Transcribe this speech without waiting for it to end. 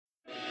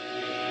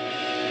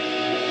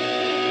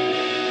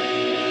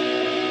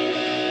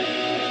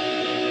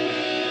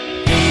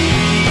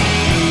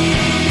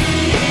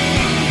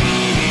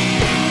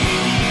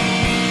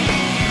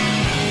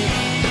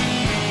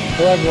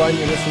everyone.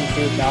 You're listening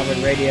to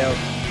Valverde Radio.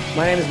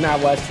 My name is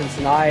Matt Weston.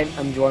 Tonight,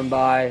 I'm joined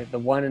by the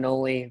one and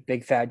only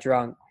Big Fat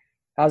Drunk.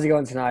 How's it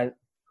going tonight?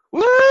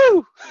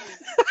 Woo!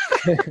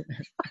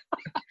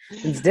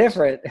 It's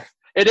different.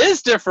 It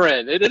is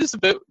different. It is a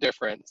bit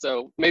different.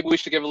 So maybe we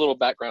should give a little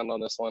background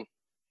on this one.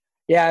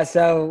 Yeah,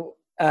 so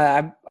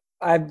I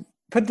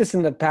put this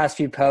in the past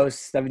few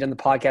posts that we've done the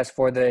podcast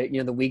for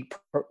the week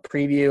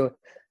preview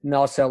and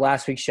also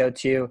last week's show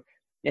too.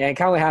 And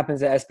kind of what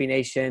happens at SB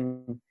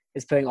Nation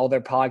is putting all their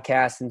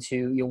podcasts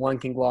into one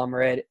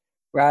conglomerate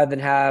rather than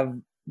have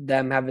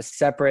them have a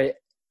separate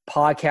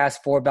podcast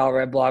for Battle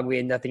Red Blog we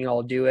had nothing at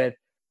all to do with.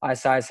 I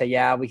decided to say,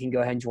 yeah, we can go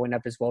ahead and join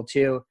up as well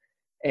too.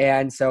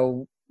 And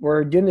so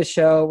we're doing the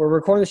show. We're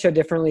recording the show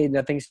differently.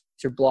 Nothing's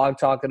through Blog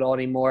Talk at all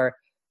anymore.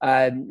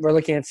 We're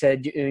looking at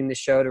doing the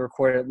show to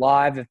record it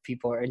live if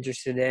people are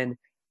interested in,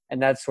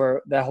 and that's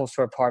where that whole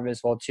sort of part of it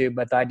as well too.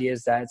 But the idea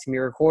is that it's gonna be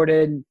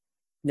recorded.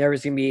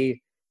 There's gonna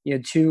be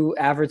 2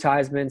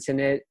 advertisements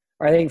in it,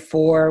 or I think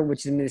 4,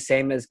 which is gonna be the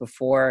same as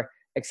before,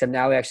 except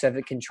now we actually have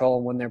the control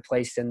on when they're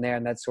placed in there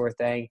and that sort of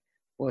thing,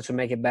 which will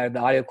make it better. The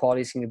audio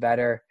quality is gonna be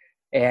better,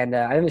 and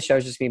I think the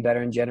show's just gonna be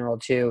better in general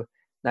too.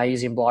 Not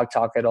using Blog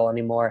Talk at all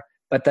anymore,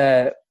 but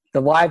the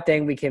live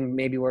thing we can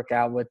maybe work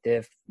out with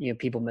if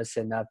people miss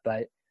it up,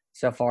 but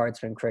so far it's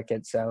been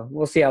cricket. So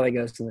we'll see how that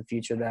goes in the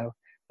future though.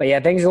 But yeah,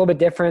 things are a little bit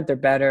different. They're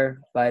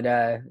better, but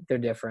they're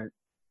different.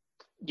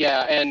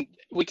 Yeah, and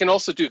we can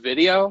also do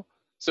video.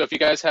 So if you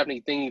guys have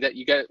anything that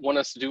you guys want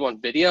us to do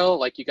on video,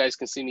 like you guys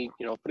can see me,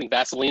 putting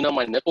Vaseline on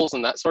my nipples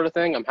and that sort of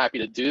thing, I'm happy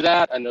to do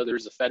that. I know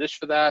there's a fetish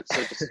for that,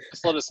 so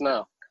just let us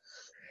know.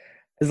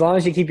 As long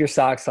as you keep your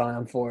socks on,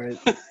 I'm for it.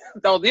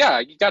 Oh yeah,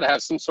 you got to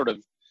have some sort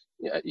of,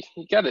 you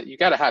got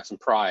to have some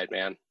pride,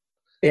 man.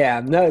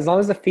 Yeah, no, as long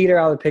as the feet are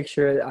out of the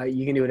picture,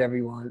 you can do whatever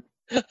you want.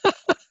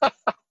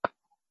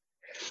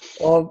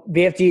 Well,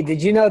 BFD,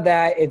 did you know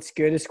that it's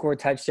good to score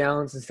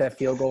touchdowns instead of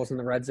field goals in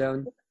the red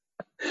zone?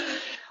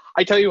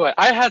 I tell you what,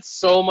 I had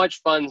so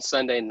much fun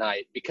Sunday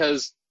night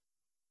because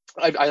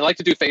I like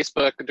to do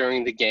Facebook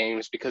during the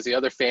games because the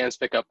other fans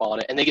pick up on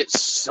it, and they get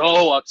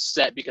so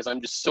upset because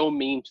I'm just so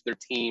mean to their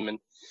team. And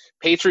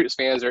Patriots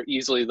fans are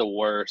easily the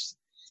worst.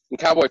 And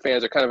Cowboy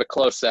fans are kind of a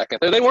close second.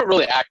 They weren't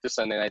really active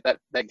Sunday night.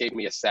 That gave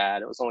me a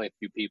sad. It was only a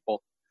few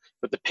people.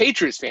 But the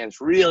Patriots fans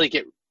really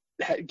get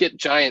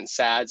giant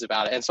sads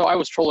about it. And so I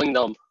was trolling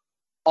them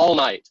all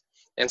night.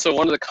 And so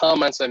one of the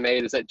comments I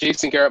made is that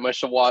Jason Garrett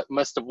must have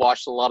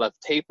watched a lot of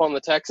tape on the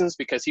Texans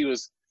because he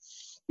was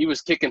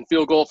kicking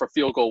field goal for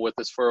field goal with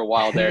us for a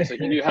while there. So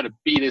he knew how to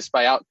beat us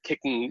by out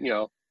kicking,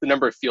 the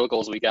number of field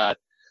goals we got.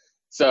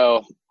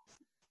 So,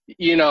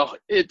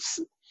 it's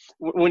 –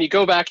 when you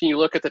go back and you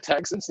look at the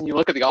Texans and you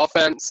look at the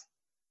offense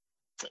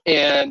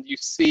and you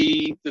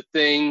see the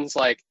things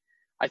like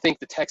I think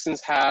the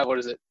Texans have,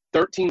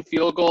 13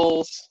 field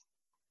goals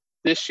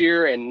this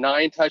year and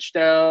 9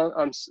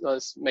 touchdowns.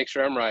 Let's make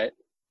sure I'm right.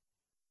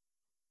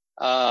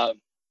 I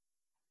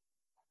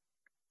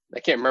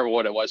can't remember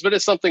what it was, but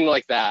it's something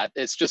like that.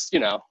 It's just,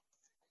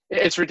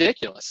 it's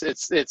ridiculous.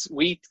 It's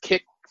we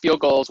kick field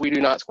goals, we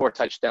do not score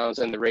touchdowns,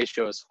 and the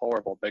ratio is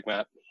horrible, Big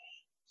Matt.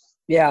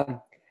 Yeah.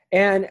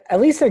 And at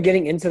least they're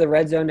getting into the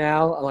red zone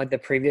now, unlike the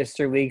previous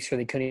 3 weeks where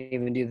they couldn't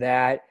even do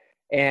that.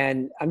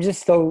 And I'm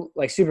just so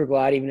super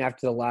glad, even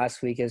after the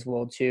last week as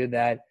well too,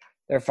 that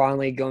they're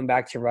finally going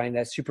back to running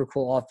that super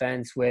cool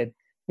offense with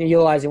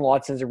utilizing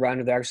Watson as a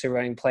runner. They're actually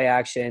running play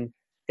action.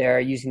 They're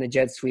using the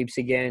jet sweeps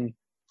again.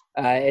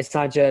 It's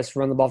not just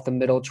run the ball off the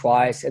middle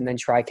twice and then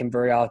try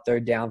convert out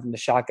third down from the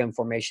shotgun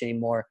formation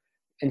anymore.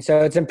 And so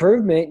it's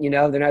improvement.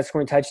 They're not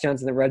scoring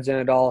touchdowns in the red zone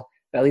at all,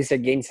 but at least they're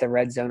getting to the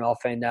red zone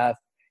often enough.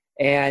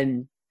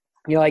 And,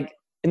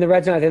 in the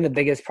red zone, I think the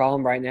biggest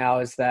problem right now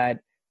is that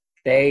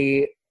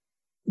they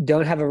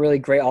don't have a really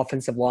great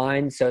offensive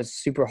line, so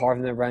it's super hard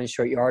for them to run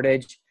short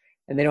yardage.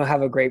 And they don't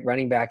have a great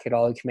running back at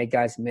all who can make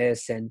guys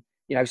miss and,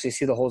 actually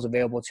see the holes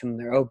available to them when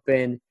they're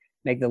open,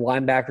 make the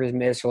linebackers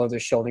miss or they're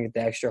shouldering at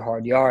the extra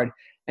hard yard.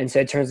 And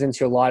so it turns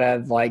into a lot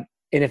of,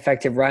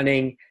 ineffective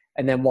running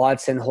and then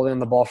Watson holding on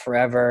the ball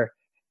forever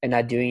and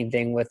not doing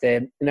anything with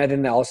it. And I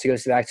think that also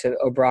goes back to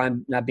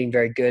O'Brien not being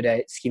very good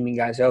at scheming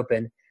guys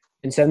open.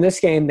 And so in this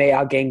game, they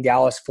outgained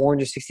Dallas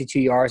 462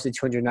 yards to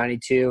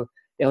 292.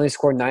 They only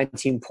scored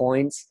 19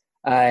 points.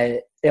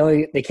 They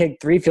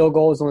kicked 3 field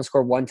goals, only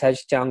scored 1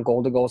 touchdown,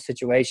 goal-to-goal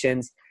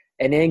situations.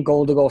 And in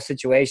goal-to-goal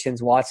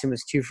situations, Watson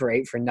was 2 for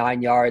 8 for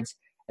 9 yards.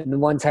 And the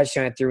 1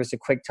 touchdown I threw was a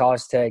quick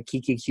toss to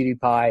Kiki Cutie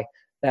Pie.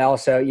 That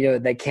also,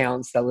 that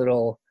counts, that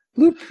little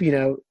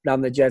bloop,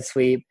 on the jet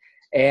sweep.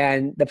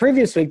 And the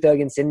previous week, though,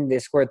 against Indy, they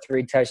scored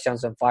 3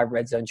 touchdowns on 5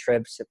 red zone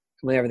trips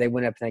whenever they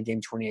went up in that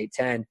game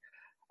 28-10.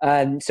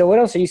 So what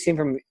else are you seeing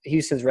from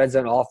Houston's red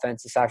zone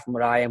offense, aside from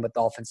what I am with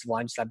the offensive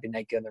line just not being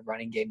that good and the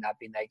running game not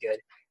being that good,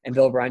 and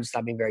Bill O'Brien just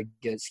not being very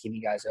good at scheming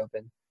guys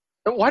open?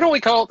 Why don't we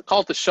call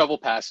it the shovel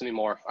pass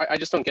anymore? I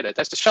just don't get it.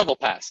 That's the shovel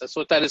pass. That's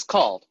what that is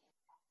called.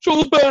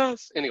 Shovel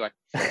pass. Anyway.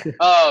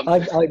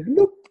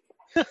 Nope.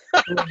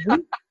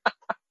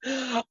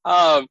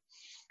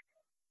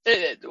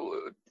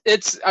 I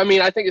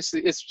think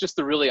it's just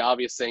the really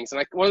obvious things.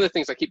 And one of the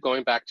things I keep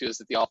going back to is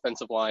that the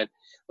offensive line.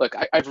 Look,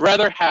 I'd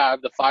rather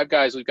have the 5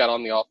 guys we've got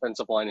on the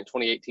offensive line in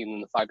 2018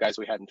 than the 5 guys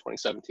we had in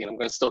 2017. I'm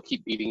going to still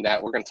keep beating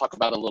that. We're going to talk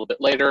about it a little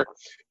bit later.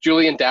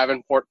 Julian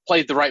Davenport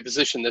played the right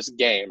position this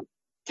game.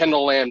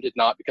 Kendall Lamb did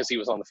not because he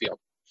was on the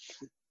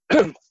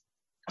field.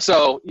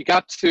 So you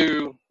got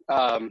to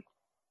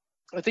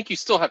I think you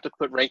still have to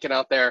put Rankin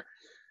out there.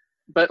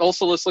 But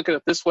also, let's look at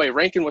it this way.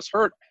 Rankin was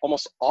hurt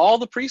almost all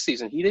the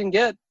preseason. He didn't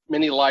get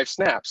many live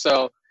snaps.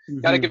 So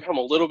you got to give him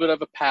a little bit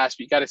of a pass,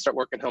 but you got to start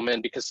working him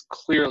in because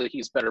clearly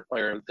he's a better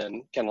player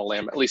than Kendall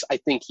Lamb. At least I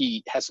think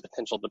he has the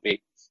potential to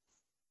be.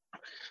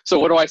 So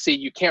what do I see?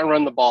 You can't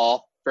run the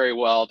ball very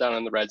well down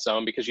in the red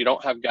zone because you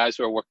don't have guys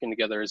who are working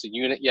together as a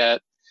unit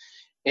yet.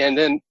 And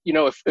then,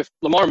 if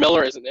Lamar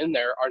Miller isn't in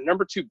there, our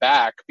number 2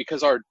 back,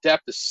 because our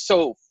depth is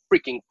so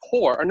freaking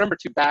poor, our number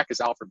 2 back is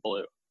Alfred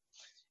Blue.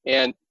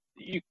 And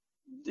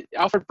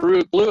Alfred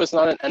Blue is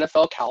not an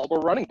NFL caliber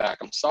running back.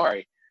 I'm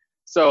sorry.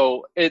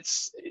 So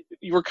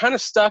you were kind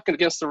of stuck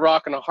against the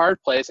rock in a hard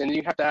place, and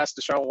you have to ask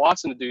Deshaun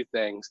Watson to do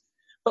things.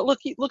 But look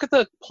at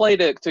the play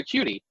to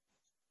Cutie.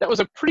 That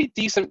was a pretty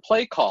decent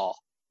play call.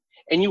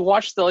 And you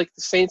watch the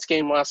Saints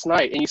game last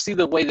night, and you see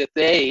the way that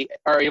they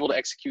are able to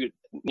execute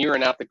near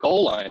and out the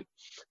goal line.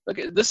 Look,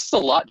 this is a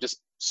lot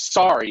just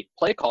sorry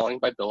play calling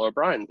by Bill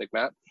O'Brien, Big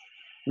Matt.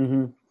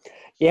 Mm-hmm.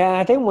 Yeah,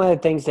 I think one of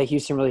the things that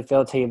Houston really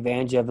failed to take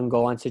advantage of in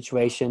goal line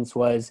situations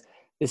was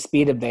the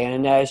speed of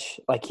Van Esch.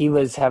 He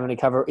was having to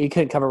cover – he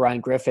couldn't cover Ryan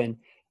Griffin.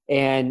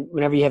 And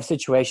whenever you have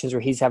situations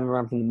where he's having to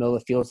run from the middle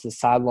of the field to the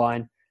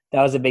sideline,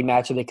 that was a big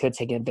matchup they could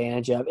take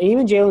advantage of. And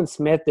even Jalen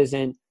Smith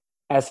isn't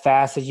as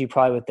fast as you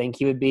probably would think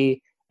he would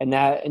be. And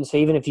so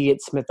even if you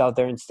get Smith out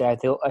there instead,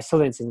 I still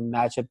think it's a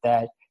matchup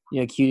that,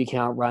 Cutie can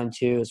outrun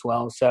too as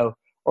well. So,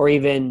 or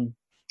even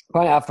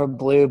probably out for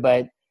Blue,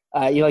 but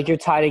your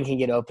tight end can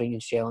get open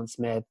against Jalen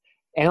Smith.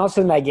 And also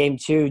in that game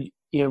too,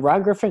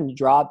 Ryan Griffin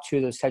dropped 2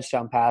 of those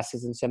touchdown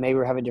passes. And so maybe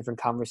we're having a different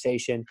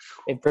conversation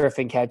if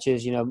Griffin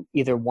catches,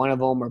 either one of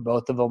them or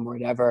both of them or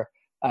whatever.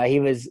 He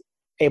was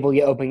able to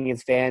get open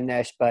against Van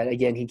Esch, but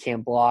again, he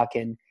can't block.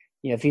 And,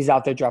 if he's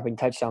out there dropping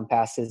touchdown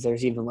passes,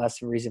 there's even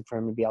less of a reason for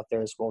him to be out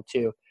there as well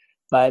too.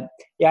 But,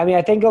 yeah,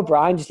 I think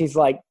O'Brien just needs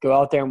to, go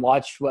out there and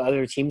watch what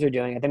other teams are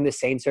doing. I think the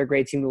Saints are a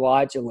great team to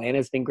watch.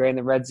 Atlanta's been great in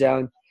the red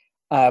zone.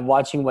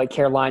 Watching what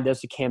Carolina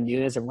does to Cam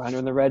Newton as a runner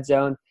in the red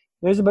zone.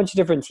 There's a bunch of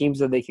different teams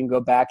that they can go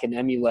back and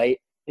emulate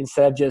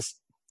instead of just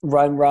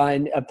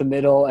run up the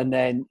middle and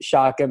then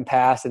shotgun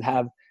pass and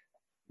have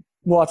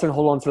Watson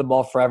hold on to the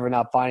ball forever,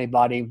 not find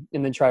anybody,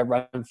 and then try to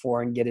run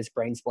for and get his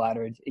brain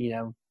splattered,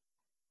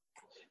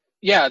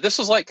 Yeah, this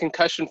was like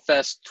Concussion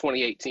Fest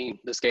 2018,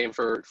 this game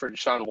for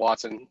Deshaun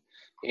Watson.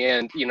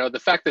 And,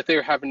 the fact that they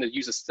were having to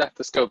use a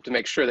stethoscope to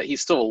make sure that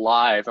he's still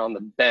alive on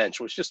the bench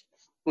was just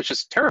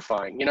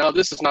terrifying.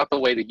 This is not the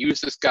way to use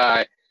this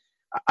guy.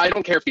 I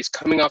don't care if he's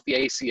coming off the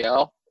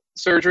ACL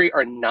surgery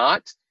or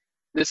not.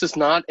 This is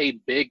not a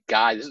big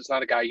guy. This is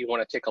not a guy you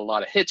want to take a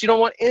lot of hits. You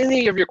don't want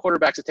any of your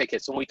quarterbacks to take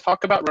hits. When we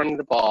talk about running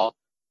the ball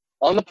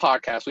on the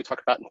podcast, we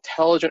talk about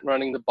intelligent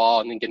running the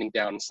ball and then getting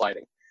down and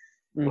sliding.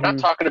 Mm-hmm. We're not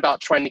talking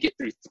about trying to get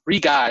through 3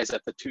 guys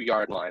at the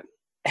 2-yard line.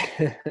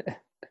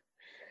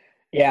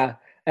 Yeah.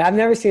 I've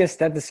never seen a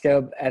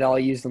stethoscope at all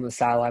used on the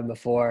sideline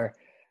before.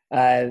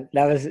 That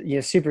was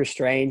super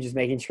strange, just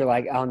making sure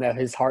I don't know,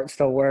 his heart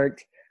still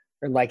worked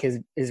or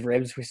his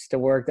ribs still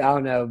worked. I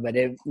don't know, but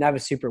that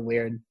was super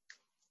weird.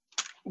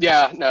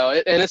 Yeah, no,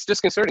 and it's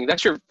disconcerting.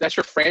 That's your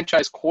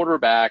franchise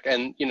quarterback,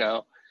 and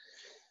here's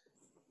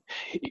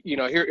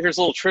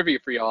a little trivia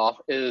for y'all.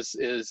 Is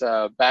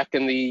back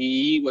in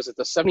the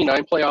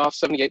 79 playoffs,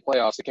 78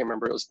 playoffs? I can't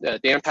remember. It was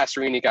Dan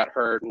Pastorini got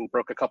hurt and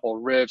broke a couple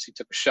of ribs. He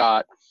took a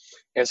shot,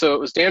 and so it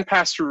was Dan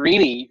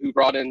Pastorini who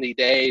brought in the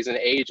days and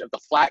age of the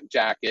flak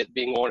jacket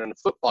being worn in a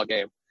football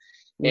game.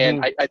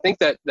 Mm-hmm. And I think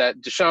that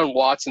Deshaun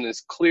Watson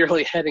is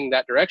clearly heading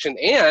that direction.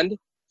 And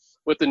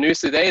with the news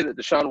today that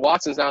Deshaun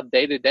Watson's now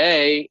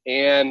day-to-day,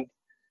 and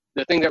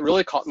the thing that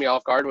really caught me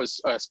off guard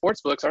was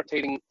sportsbooks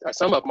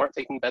some of them aren't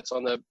taking bets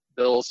on the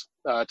Bills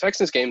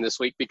Texans game this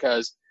week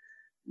because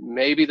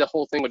maybe the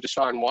whole thing with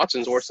Deshaun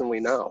Watson's worse than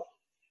we know.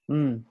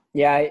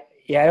 Yeah.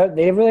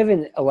 They really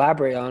haven't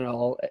elaborated on it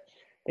all.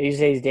 They usually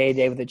say he's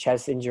day-to-day with a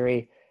chest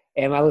injury.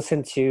 And I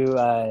listened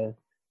to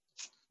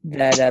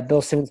that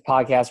Bill Simmons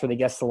podcast where they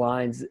guessed the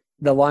lines.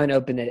 The line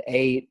opened at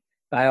 8.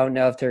 I don't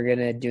know if they're going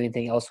to do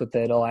anything else with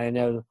it at all. I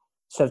know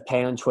Seth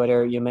Payne on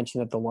Twitter, you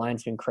mentioned that the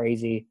line's been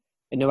crazy.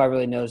 And nobody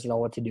really knows at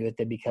all what to do with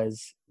it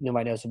because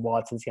nobody knows if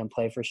Watson's going to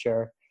play for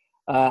sure.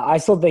 I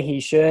still think he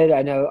should.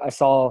 I know I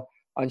saw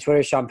on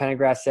Twitter Sean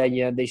Pendergrass said,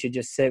 they should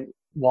just sit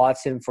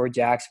Watson for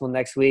Jacksonville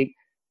next week.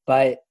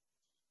 But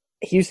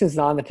Houston's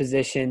not in the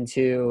position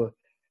to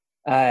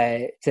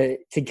kind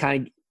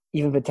of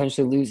even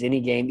potentially lose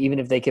any game, even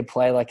if they could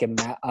play like a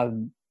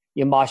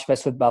mosh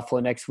fest with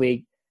Buffalo next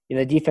week.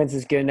 The defense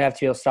is good enough to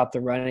be able to stop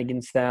the run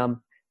against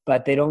them,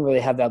 but they don't really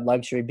have that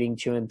luxury being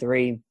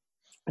 2-3.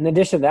 In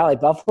addition to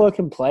that, Buffalo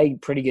can play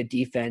pretty good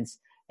defense,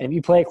 And if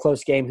you play a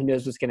close game, who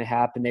knows what's going to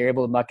happen? They were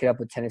able to muck it up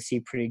with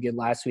Tennessee pretty good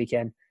last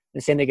weekend.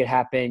 The same thing could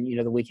happen,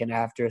 the weekend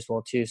after as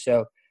well too.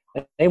 So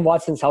I think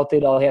Watson's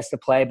healthy, all he has to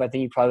play, but I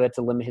think you probably have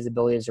to limit his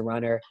ability as a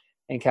runner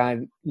and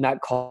kind of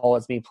not call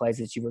as many plays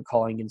as you were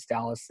calling against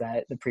Dallas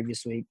the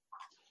previous week.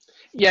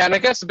 Yeah, and I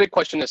guess the big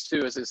question is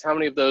too is how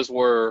many of those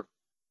were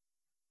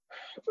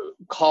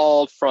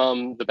called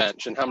from the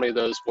bench and how many of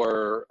those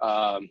were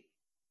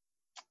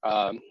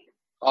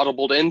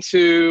audibled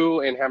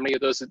into, and how many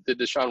of those did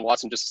Deshaun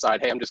Watson just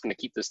decide, hey, I'm just going to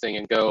keep this thing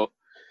and go,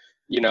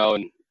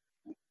 and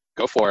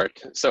go for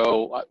it.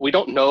 So we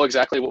don't know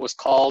exactly what was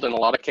called in a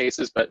lot of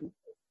cases, but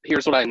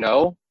here's what I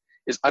know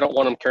is I don't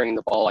want him carrying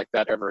the ball like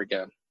that ever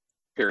again,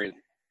 period.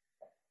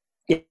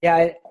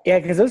 Yeah,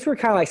 because those were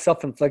kind of like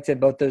self-inflicted,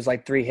 both those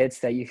like 3 hits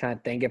that you kind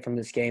of think it from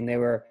this game. They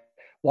were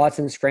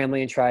Watson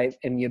scrambling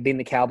and being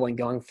the cowboy and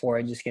going for it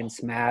and just getting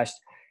smashed.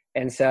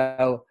 And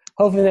so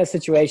hopefully in that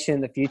situation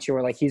in the future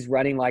where like he's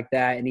running like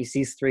that and he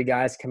sees 3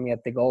 guys coming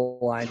at the goal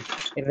line,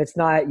 if it's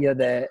not,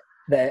 the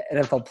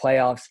NFL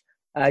playoffs,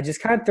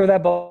 just kind of throw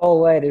that ball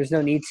away. There's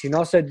no need to. And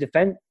also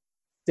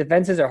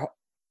defenses are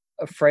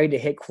afraid to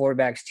hit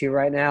quarterbacks too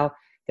right now.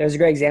 There's a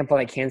great example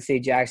in that Kansas City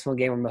Jacksonville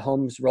game where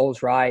Mahomes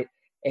rolls right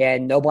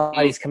and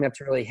nobody's coming up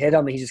to really hit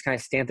him. And he just kind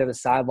of stands there the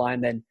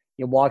sideline, then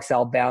walks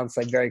out of bounds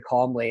like very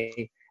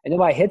calmly. And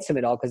nobody hits him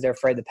at all because they're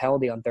afraid of the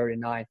penalty on 3rd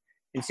and 9.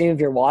 And same if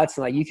you're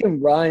Watson, like you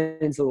can run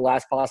into the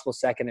last possible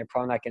second, they're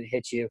probably not going to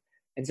hit you.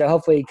 And so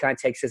hopefully he kind of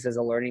takes this as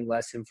a learning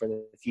lesson for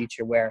the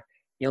future where,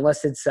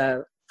 unless it's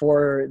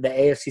for the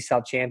AFC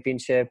South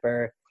Championship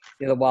or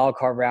the wild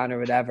card round or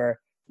whatever,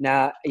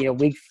 now,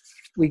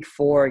 week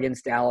 4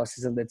 against Dallas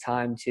isn't the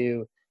time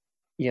to,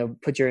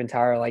 put your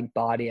entire like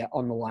body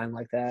on the line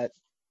like that.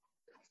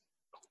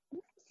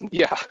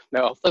 Yeah,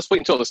 no, let's wait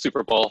until the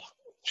Super Bowl,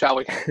 shall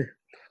we?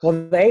 Well,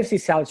 the AFC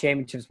South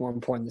Championship is more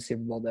important than the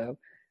Super Bowl, though.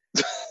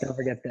 Don't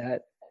forget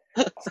that.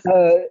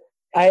 So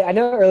I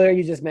know earlier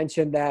you just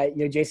mentioned that,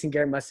 Jason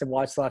Garrett must have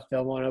watched a lot of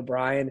film on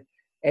O'Brien,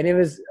 and it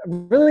was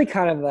really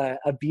kind of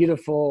a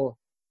beautiful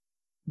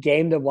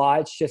game to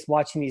watch, just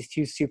watching these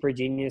 2 super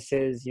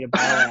geniuses,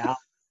 battle out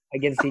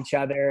against each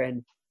other,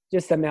 and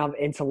just the amount of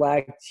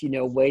intellect,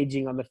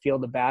 waging on the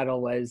field of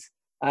battle was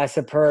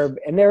superb.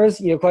 And there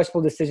was,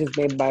 questionable decisions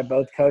made by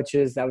both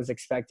coaches. That was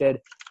expected.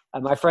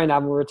 My friend,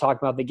 when we were talking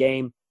about the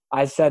game,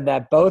 I said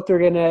that both are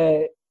going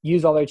to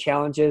use all their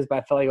challenges, but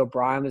I felt like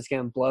O'Brien was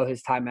going to blow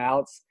his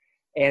timeouts.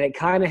 And it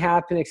kind of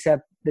happened,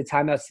 except the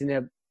timeouts ended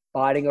up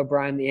biting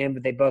O'Brien in the end,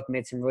 but they both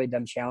made some really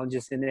dumb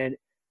challenges. And then,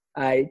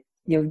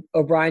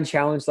 O'Brien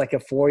challenged like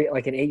an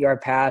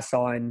 8-yard pass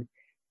on,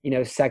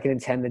 2nd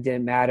and 10 that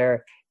didn't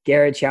matter.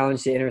 Garrett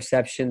challenged the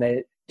interception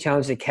that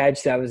challenged the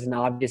catch that was an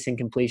obvious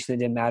incompletion that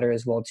didn't matter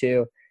as well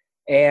too.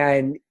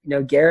 And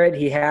Garrett,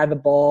 he had the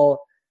ball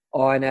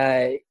on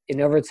in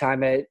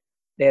overtime they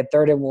had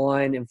 3rd and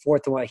 1 and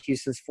 4th and 1 at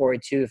Houston's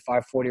 42 with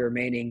 5:40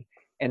 remaining,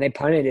 and they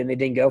punted and they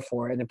didn't go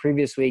for it. And the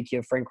previous week,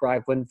 Frank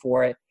Reich went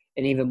for it,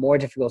 an even more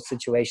difficult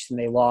situation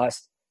they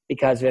lost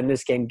because in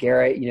this game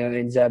Garrett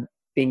ends up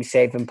being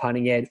safe and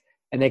punting it,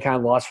 and they kind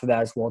of lost for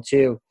that as well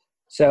too.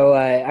 So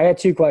I got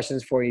 2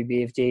 questions for you,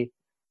 BFD.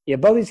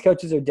 Both these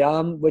coaches are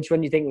dumb. Which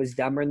one do you think was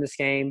dumber in this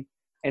game?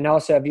 And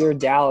also, if you were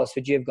Dallas,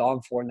 would you have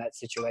gone for in that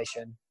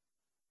situation?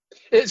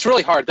 It's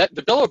really hard.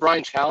 The Bill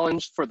O'Brien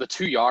challenge for the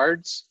 2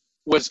 yards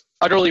was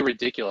utterly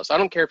ridiculous. I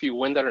don't care if you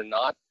win that or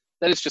not.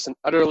 That is just an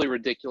utterly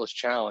ridiculous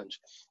challenge.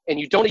 And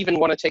you don't even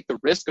want to take the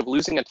risk of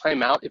losing a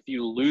timeout if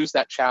you lose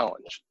that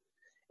challenge.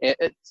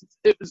 It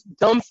was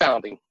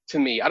dumbfounding to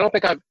me. I don't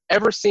think I've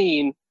ever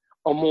seen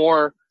a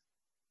more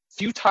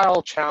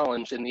futile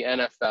challenge in the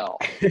NFL.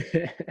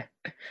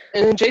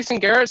 And then Jason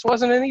Garrett's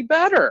wasn't any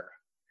better.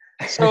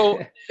 So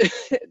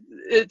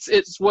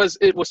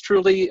it was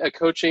truly a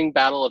coaching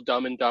battle of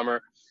dumb and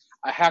dumber.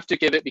 I have to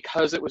give it,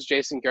 because it was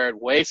Jason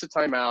Garrett, waste of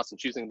timeouts and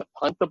choosing to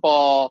punt the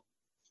ball,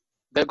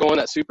 that going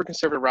that super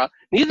conservative route.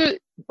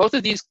 Both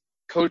of these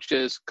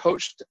coaches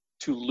coached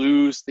to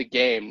lose the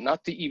game,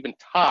 not to even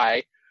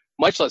tie,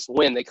 much less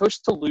win. They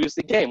coached to lose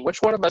the game.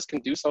 Which one of us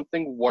can do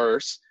something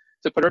worse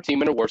to put our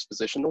team in a worse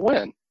position to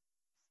win?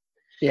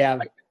 Yeah.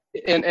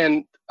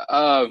 And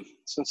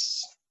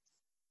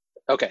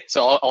okay,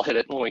 so I'll hit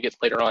it when we get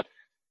later on.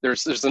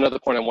 There's another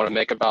point I want to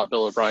make about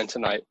Bill O'Brien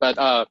tonight,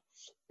 but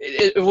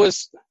it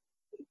was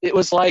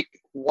like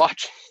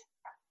watching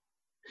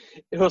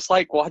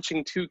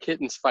 2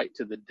 kittens fight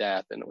to the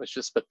death, and it was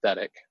just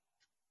pathetic.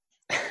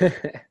 I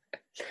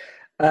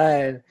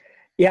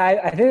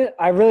think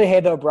I really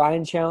hate the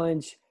O'Brien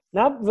challenge.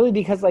 Not really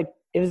because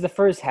it was the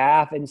first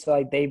half, and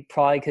so they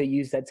probably could have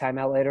used that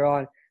timeout later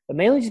on, but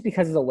mainly just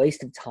because of the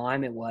waste of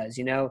time it was.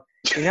 You're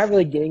not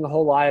really getting a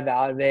whole lot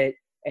out of it,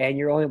 and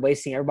you're only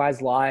wasting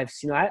everybody's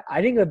lives.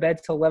 I didn't go to bed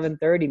till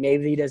 11:30.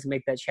 Maybe he doesn't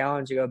make that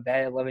challenge to go to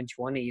bed at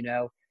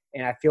 11:20.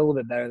 And I feel a little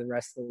bit better the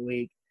rest of the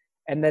week.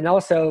 And then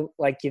also,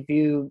 if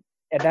you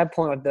at that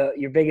point,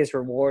 your biggest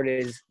reward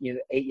is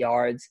 8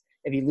 yards.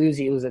 If you lose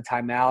a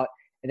timeout,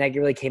 and that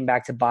really came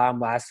back to bottom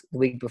the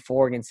week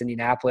before against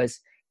Indianapolis,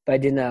 but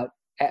it didn't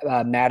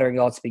matter at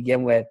all to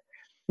begin with.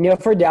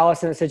 For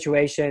Dallas in a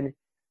situation,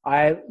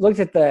 I looked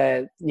at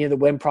the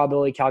win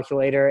probability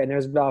calculator, and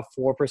there's about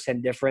a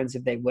 4% difference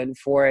if they went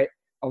for it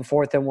on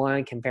 4th and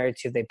 1 compared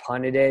to if they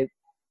punted it.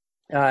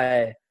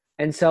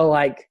 And so,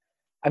 I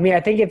think I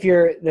think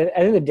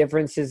the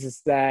difference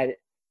is that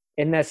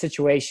in that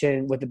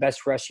situation with the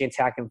best rushing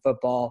attack in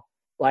football,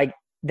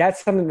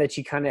 that's something that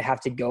you kind of have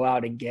to go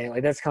out and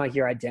get. That's kind of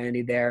your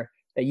identity there,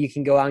 that you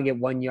can go out and get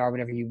 1 yard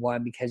whenever you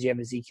want because you have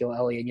Ezekiel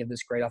Elliott and you have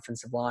this great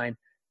offensive line.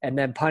 And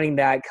then punting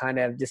that kind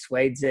of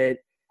dissuades it.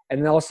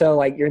 And then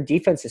also, your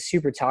defense is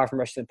super tough from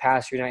rushing the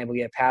pass. You're not able to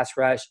get a pass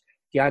rush.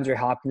 DeAndre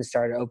Hopkins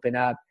started to open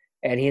up,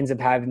 and he ends up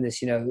having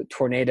this,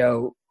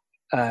 tornado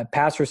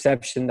pass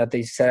reception that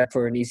they set up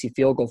for an easy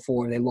field goal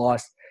for, and they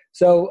lost.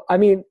 So, I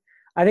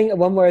think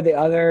one way or the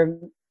other,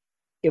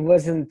 it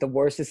wasn't the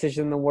worst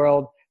decision in the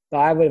world, but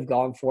I would have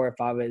gone for it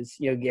if I was,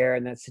 Garrett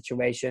in that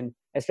situation,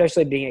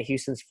 especially being at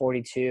Houston's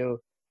 42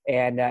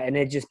 and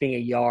it just being a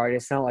yard.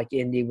 It's not like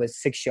Indy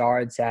was 6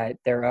 yards at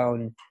their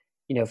own,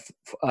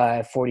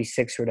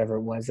 46 or whatever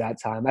it was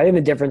that time. I think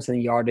the difference in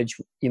the yardage,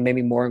 you made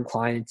me more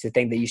inclined to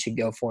think that you should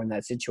go for in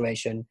that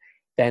situation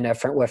than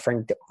what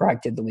Frank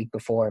Reich did the week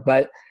before.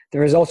 But the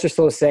results are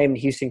still the same.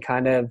 Houston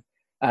kind of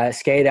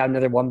skated out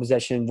another one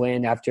possession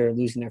win after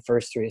losing their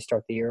first 3 to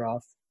start the year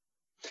off.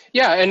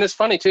 Yeah, and it's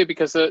funny too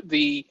because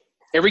the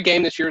every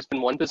game this year has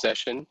been 1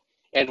 possession,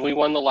 and we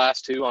won the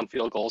last 2 on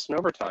field goals in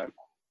overtime.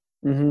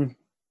 Mm-hmm.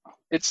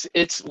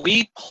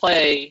 We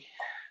play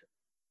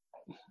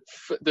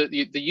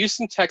the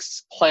Houston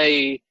Texans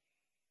play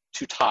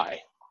to tie.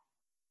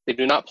 They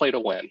do not play to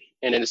win,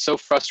 and it is so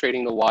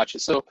frustrating to watch.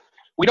 So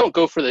we don't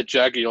go for the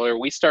jugular.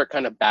 We start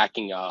kind of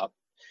backing up.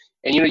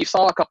 And you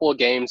saw a couple of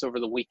games over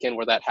the weekend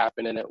where that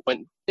happened, and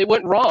it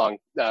went wrong.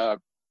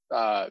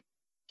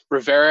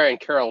 Rivera in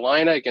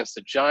Carolina against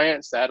the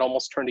Giants, that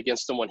almost turned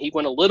against him when he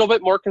went a little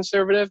bit more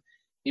conservative.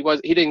 He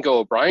didn't go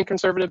O'Brien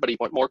conservative, but he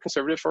went more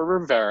conservative for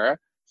Rivera.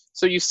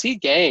 So you see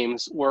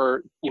games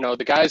where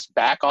the guys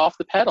back off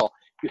the pedal.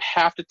 You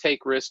have to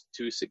take risks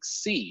to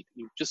succeed.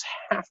 You just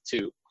have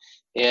to.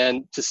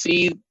 And to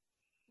see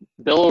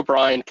Bill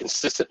O'Brien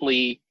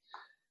consistently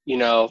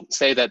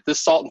say that this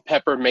salt and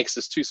pepper makes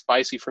this too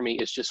spicy for me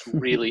is just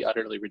really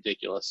utterly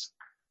ridiculous.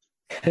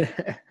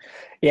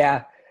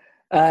 Yeah.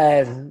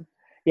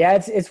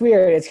 It's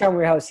weird. It's kind of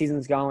weird how the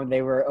season's gone.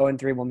 They were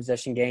 0-3 one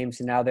possession games,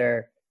 and now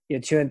they're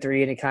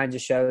 2-3, and it kind of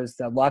just shows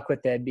the luck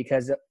with it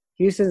because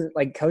Houston,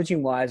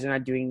 coaching wise, they're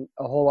not doing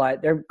a whole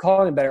lot. They're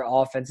calling a better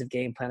offensive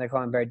game plan. They're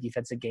calling a better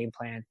defensive game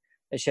plan.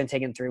 It shouldn't have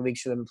taken 3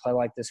 weeks for them to play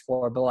like this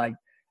for. But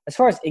as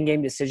far as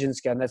in-game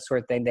decisions go and that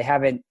sort of thing, they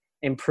haven't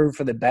improved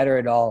for the better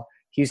at all.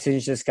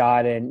 Houston's just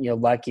gotten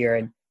luckier,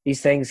 and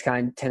these things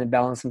kind of tend to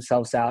balance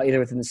themselves out either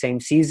within the same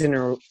season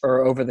or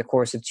over the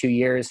course of 2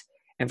 years.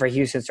 And for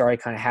Houston, it's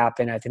already kind of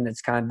happened. I think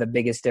that's kind of the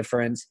biggest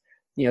difference,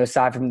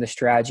 aside from the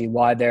strategy,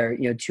 why they're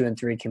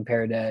 2-3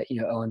 compared to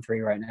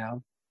 0-3 right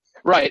now.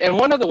 Right, and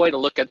one other way to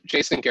look at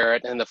Jason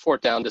Garrett and the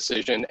 4th down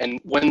decision, and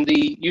when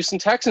the Houston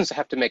Texans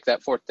have to make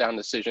that 4th down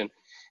decision,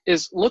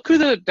 is look who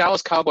the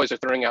Dallas Cowboys are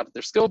throwing out at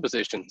their skill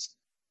positions.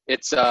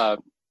 It's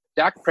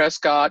Dak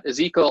Prescott,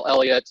 Ezekiel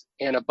Elliott,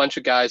 and a bunch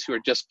of guys who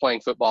are just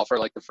playing football for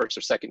the first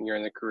or second year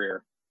in their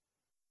career.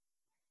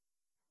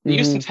 The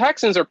Houston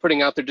Texans are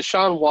putting out there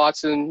Deshaun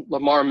Watson,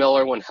 Lamar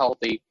Miller when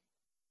healthy,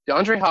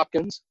 DeAndre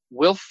Hopkins,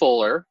 Will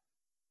Fuller,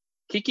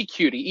 Kiki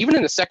Cutie. Even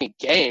in the second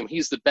game,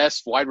 he's the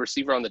best wide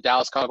receiver on the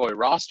Dallas Cowboy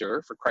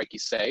roster, for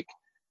crikey's sake.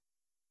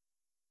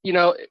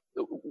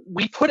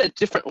 We put a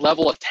different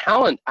level of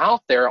talent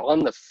out there on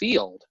the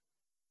field.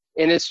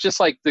 And it's just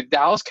the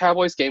Dallas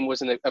Cowboys game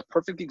was a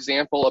perfect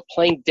example of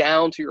playing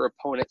down to your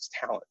opponent's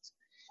talent.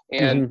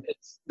 And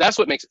that's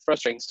what makes it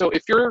frustrating. So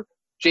if you're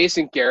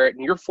Jason Garrett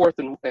and you're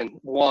 4th and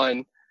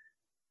 1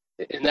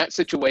 in that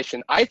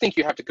situation, I think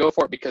you have to go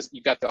for it because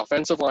you got the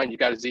offensive line, you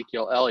got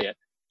Ezekiel Elliott.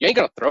 You ain't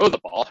going to throw the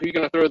ball. Who are you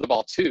going to throw the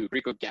ball to?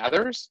 Rico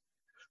Gathers?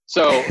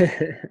 So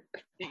I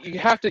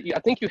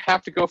think you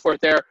have to go for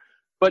it there.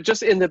 But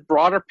just in the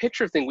broader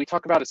picture thing, we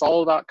talk about it's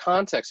all about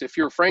context. If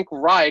you're Frank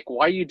Reich,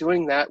 why are you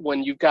doing that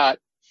when you've got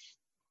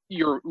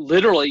you're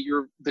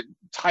the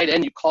tight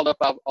end you called up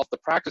off the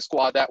practice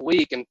squad that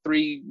week and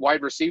 3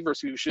 wide receivers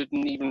who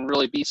shouldn't even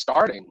really be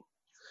starting?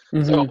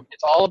 So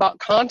it's all about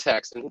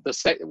context. And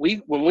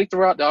when we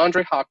throw out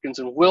DeAndre Hopkins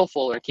and Will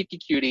Fuller and Kiki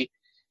Cutie,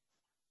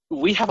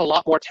 we have a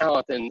lot more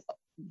talent than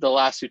the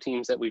last 2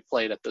 teams that we've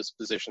played at those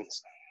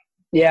positions.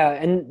 Yeah,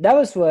 and that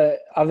was what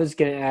I was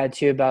going to add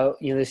to about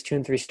this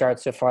 2-3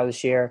 start so far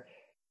this year,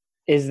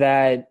 is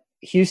that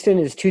Houston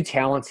is too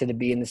talented to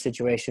be in the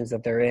situations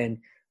that they're in.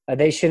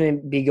 They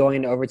shouldn't be going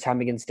into overtime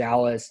against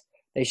Dallas.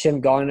 They shouldn't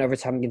have gone in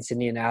overtime against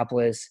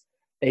Indianapolis.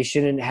 They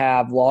shouldn't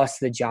have lost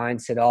to the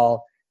Giants at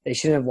all. They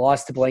shouldn't have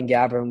lost to Blaine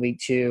Gabbert in week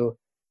 2.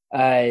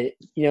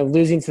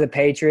 Losing to the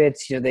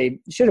Patriots, they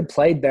should have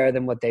played better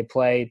than what they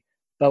played.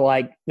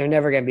 But, they're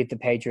never going to beat the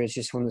Patriots.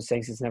 Just one of those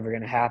things that's never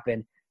going to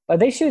happen. But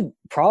they should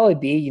probably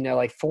be,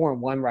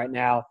 4-1 right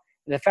now.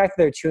 And the fact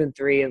that they're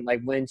 2-3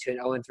 and went to an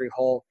 0-3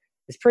 hole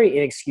is pretty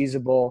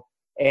inexcusable.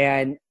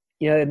 And,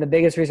 and the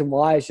biggest reason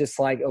why is just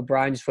like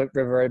O'Brien just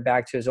reverted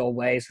back to his old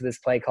ways with his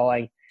play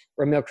calling.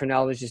 Ramil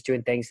Cornell was just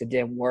doing things that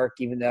didn't work,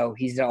 even though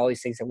he's done all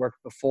these things that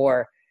worked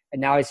before. And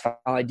now he's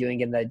finally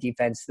doing it in the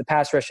defense. The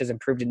pass rush has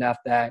improved enough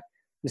that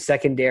the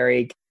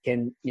secondary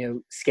can,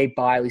 skate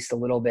by at least a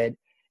little bit.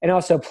 And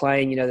also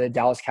playing, the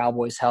Dallas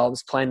Cowboys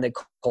helps. Playing the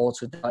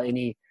Colts without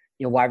any,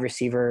 wide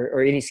receiver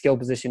or any skill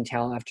position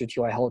talent after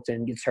T.Y.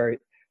 Hilton gets hurt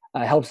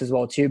helps as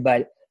well too.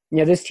 But,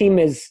 this team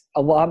is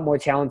a lot more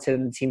talented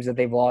than the teams that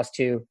they've lost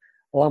to,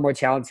 a lot more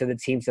talented than the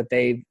teams that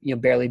they've,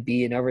 barely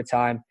beat in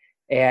overtime.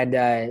 And,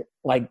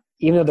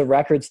 even though the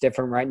record's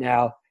different right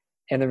now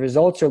and the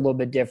results are a little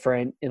bit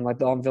different and,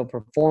 the on-field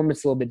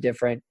performance a little bit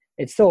different,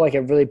 it's still,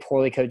 a really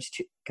poorly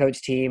coached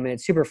team. And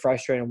it's super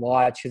frustrating to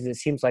watch because it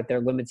seems like they're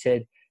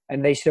limited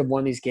and they should have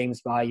won these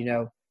games by,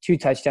 2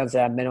 touchdowns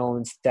at minimum.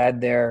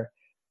 Instead, they're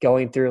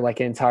going through, an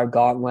entire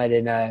gauntlet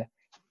and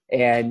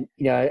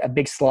a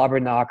big slobber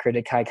knocker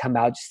to kind of come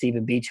out just to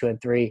even beat 2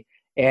 and 3.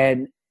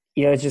 And,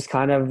 it's just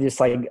kind of just,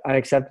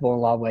 unacceptable in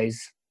a lot of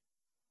ways.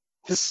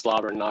 Just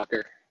slobber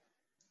knocker.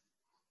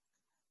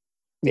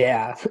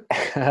 Yeah.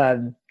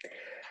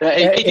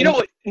 You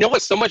know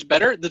what's so much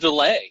better? The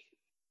delay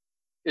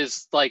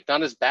is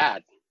not as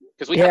bad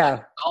because we have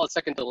a solid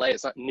second delay.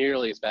 It's not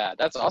nearly as bad.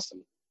 That's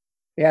awesome.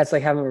 Yeah, it's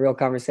like having a real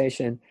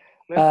conversation.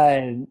 Yeah.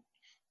 And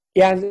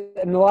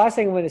the last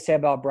thing I'm going to say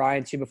about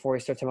Brian too, before we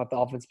start talking about the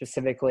offense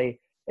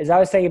specifically, is I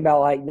was thinking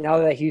about now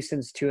that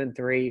Houston's 2 and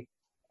 3,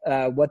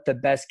 what the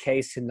best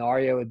case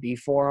scenario would be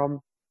for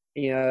them.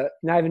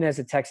 Not even as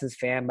a Texans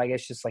fan, but I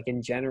guess just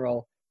in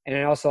general. And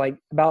then also I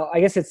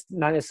guess it's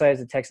not necessarily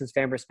as a Texans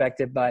fan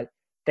perspective, but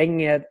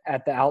thinking at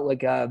the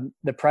outlook of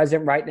the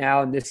present right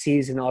now and this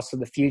season, also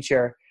the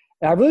future.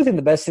 And I really think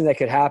the best thing that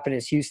could happen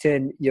is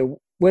Houston,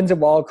 wins a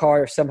wild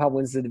card or somehow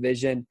wins the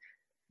division.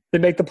 They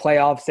make the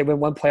playoffs. They win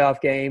 1 playoff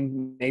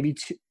game, maybe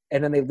 2,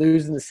 and then they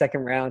lose in the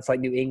second round. It's like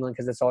New England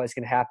because that's always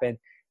going to happen.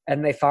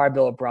 And they fire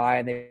Bill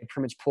O'Brien. They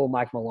pretty much pull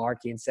Mike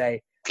Mularkey and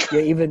say,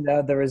 even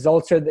though the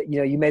results are that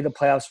you made the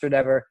playoffs or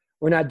whatever,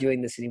 we're not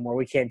doing this anymore.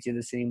 We can't do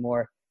this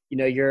anymore.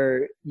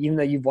 Even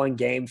though you've won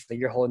games,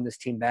 you're holding this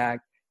team back,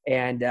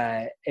 and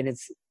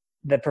it's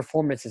the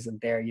performance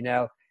isn't there,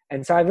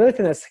 And so I really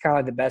think that's kind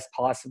of the best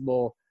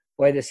possible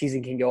way the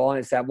season can go on.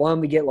 Is that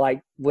one, we get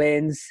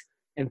wins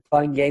and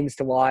fun games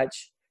to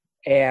watch,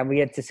 and we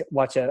get to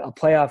watch a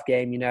playoff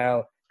game,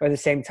 but at the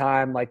same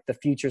time, the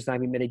future's not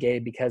being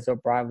mitigated because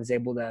O'Brien was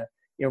able to,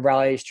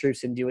 rally his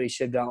troops and do what he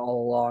should have done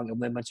all along and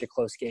win a bunch of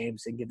close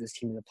games and get this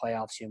team in the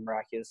playoffs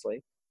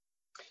miraculously.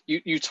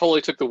 You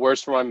totally took the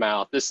words from my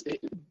mouth.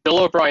 Bill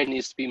O'Brien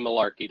needs to be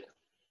Malarkeyed.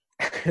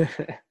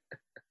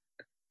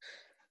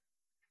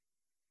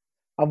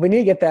 We need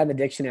to get that in the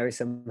dictionary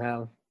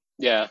somehow.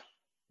 Yeah.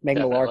 Make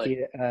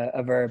Malarkey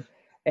a verb.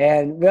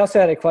 And we also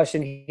had a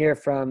question here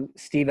from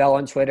Steve L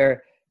on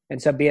Twitter.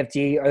 And so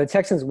BFD, are the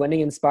Texans winning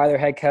in spite of their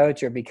head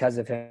coach or because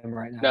of him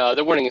right now? No,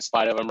 they're winning in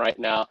spite of him right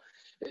now.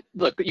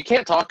 Look, you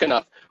can't talk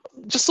enough.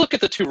 Just look at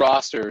the 2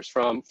 rosters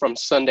from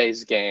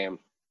Sunday's game.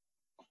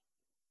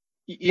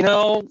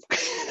 One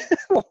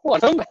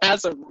of them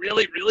has a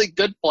really, really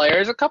good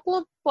players, a couple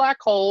of black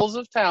holes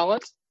of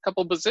talent, a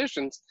couple of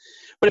positions.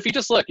 But if you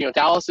just look,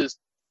 Dallas is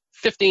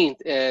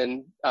 15th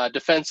in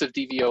defensive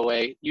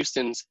DVOA,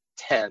 Houston's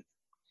 10th.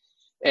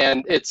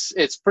 And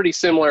it's pretty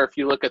similar if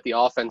you look at the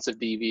offensive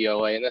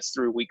DVOA, and that's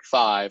through week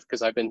 5,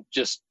 because I've been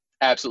just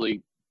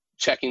absolutely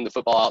checking the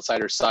Football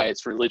Outsider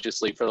sites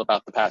religiously for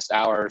about the past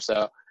hour or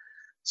so.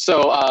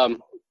 So,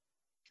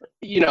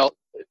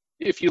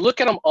 if you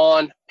look at them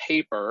on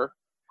paper,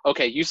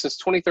 okay, Houston's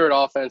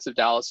 23rd offensive,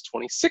 Dallas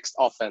 26th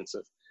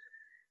offensive.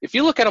 If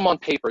you look at them on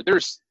paper,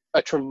 there's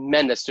a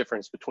tremendous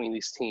difference between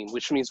these teams,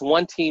 which means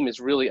one team is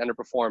really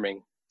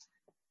underperforming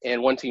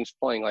and one team's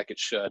playing like it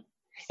should.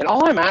 And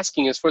all I'm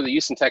asking is for the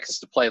Houston Texans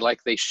to play like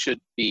they should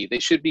be. They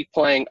should be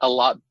playing a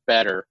lot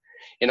better.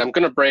 And I'm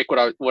going to break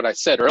what I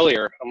said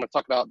earlier. I'm going to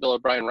talk about Bill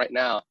O'Brien right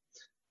now.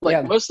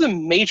 Most of the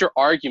major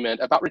argument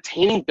about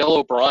retaining Bill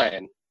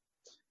O'Brien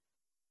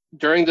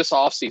during this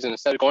offseason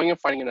instead of going and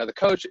finding another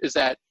coach is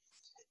that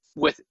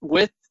with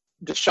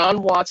Deshaun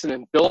Watson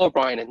and Bill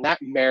O'Brien and that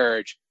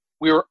marriage,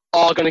 we were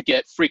all going to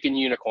get freaking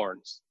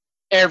unicorns.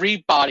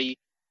 Everybody,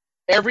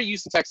 every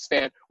Houston Texans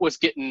fan was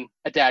getting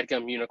a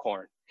dadgum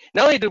unicorn.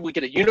 Not only did we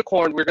get a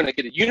unicorn, we're going to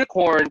get a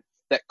unicorn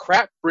that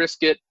crap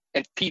brisket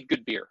and Pete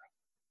good beer.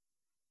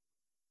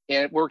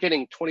 And we're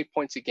getting 20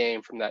 points a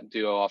game from that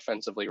duo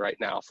offensively right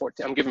now.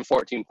 I'm giving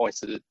 14 points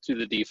to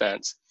the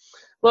defense.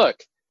 Look,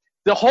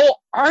 the whole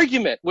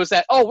argument was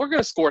that, we're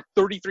going to score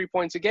 33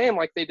 points a game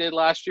like they did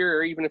last year,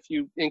 or even if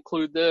you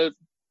include the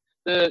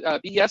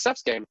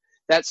BSF's game.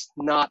 That's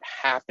not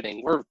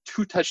happening. We're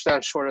 2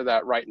 touchdowns short of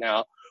that right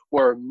now.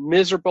 We're a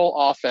miserable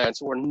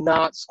offense. We're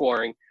not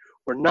scoring.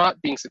 We're not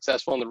being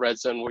successful in the red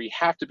zone where you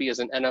have to be as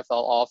an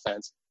NFL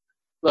offense.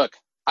 Look,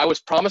 I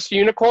was promised a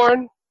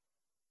unicorn.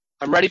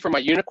 I'm ready for my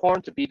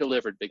unicorn to be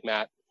delivered, Big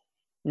Matt.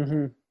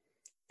 Mm-hmm.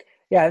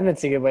 Yeah, I think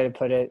that's a good way to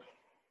put it.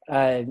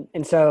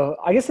 And so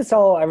I guess that's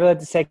all I really have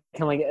to say,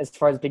 kind of as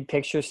far as big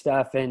picture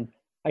stuff. And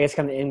I guess,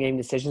 kind of in-game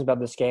decisions about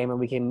this game, and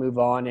we can move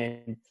on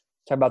and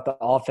talk about the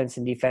offense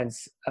and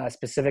defense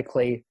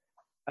specifically.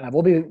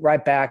 We'll be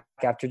right back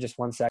after just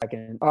 1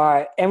 second. All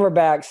right, and we're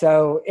back.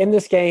 So in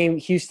this game,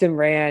 Houston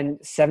ran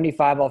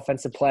 75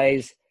 offensive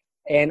plays,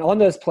 and on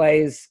those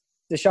plays,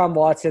 Deshaun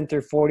Watson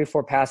threw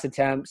 44 pass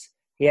attempts.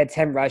 He had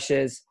 10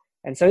 rushes,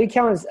 and so he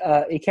counted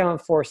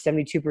for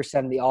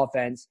 72% of the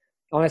offense.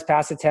 On his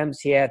pass attempts,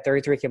 he had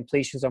 33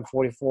 completions on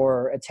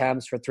 44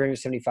 attempts for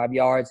 375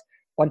 yards,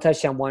 1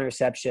 touchdown, 1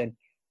 reception.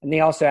 And they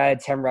also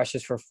added 10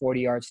 rushes for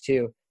 40 yards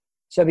too.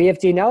 So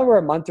BFD, now that we're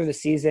a month through the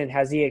season,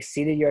 has he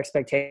exceeded your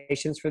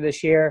expectations for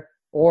this year?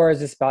 Or is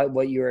this about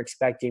what you were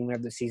expecting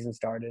whenever the season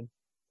started?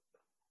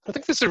 I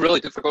think this is a really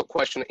difficult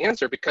question to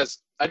answer because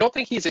I don't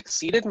think he's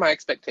exceeded my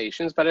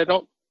expectations, but I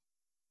don't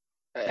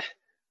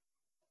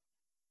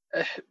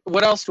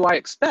what else do I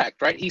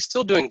expect, right? He's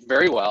still doing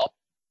very well.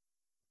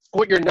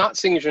 What you're not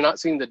seeing is you're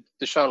not seeing the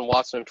Deshaun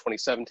Watson of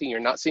 2017.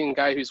 You're not seeing a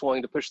guy who's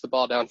willing to push the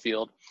ball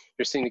downfield.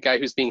 You're seeing a guy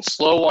who's being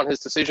slow on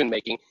his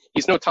decision-making.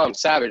 He's no Tom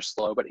Savage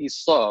slow, but he's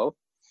slow.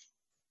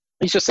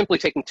 He's just simply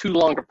taking too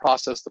long to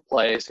process the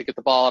plays, to get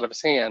the ball out of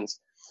his hands.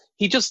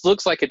 He just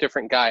looks like a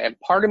different guy. And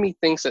part of me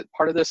thinks that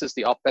part of this is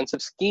the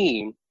offensive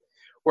scheme,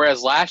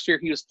 whereas last year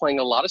he was playing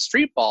a lot of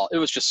street ball. It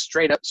was just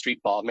straight-up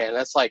street ball, man.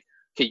 That's like,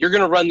 okay, you're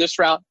going to run this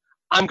route.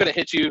 I'm going to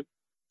hit you.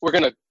 We're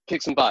going to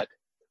kick some butt.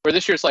 Where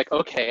this year it's like,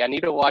 okay, I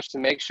need to watch to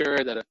make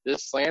sure that if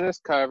this slant is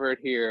covered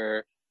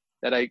here,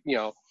 that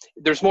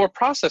there's more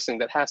processing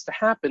that has to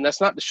happen. That's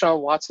not Deshaun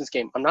Watson's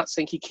game. I'm not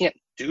saying he can't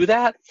do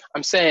that.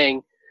 I'm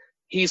saying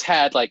he's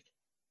had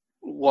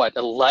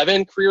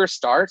 11 career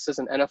starts as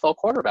an NFL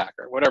quarterback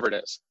or whatever it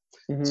is.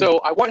 Mm-hmm. So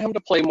I want him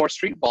to play more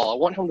street ball. I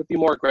want him to be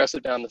more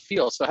aggressive down the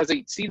field. So has he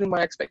exceeded my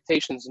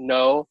expectations?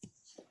 No.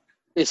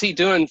 Is he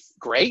doing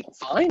great?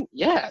 Fine.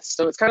 Yes.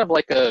 So it's kind of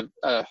like a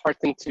hard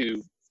thing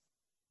to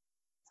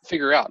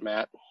figure out,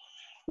 Matt.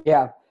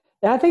 Yeah.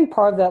 And I think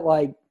part of that,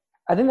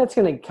 I think that's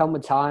going to come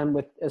with time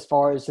with as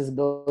far as his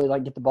ability to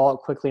get the ball out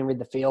quickly and read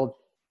the field.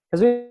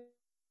 Because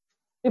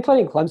we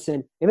played in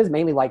Clemson, it was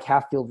mainly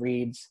half field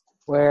reads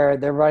where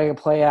they're running a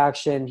play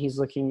action. He's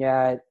looking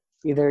at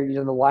either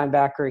the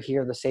linebacker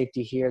here, the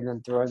safety here, and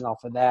then throwing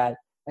off of that.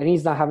 And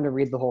he's not having to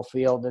read the whole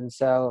field. And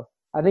so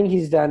I think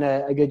he's done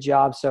a good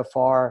job so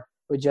far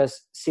with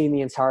just seeing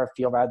the entire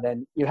field rather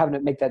than having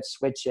to make that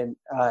switch and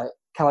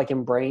kind of like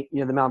in brain,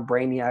 the amount of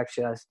brain he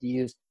actually has to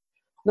use.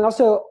 And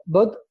also,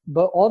 but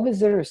all of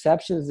his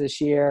interceptions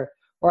this year,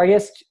 or I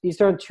guess he's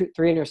thrown 3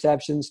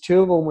 interceptions.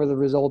 2 of them were the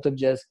result of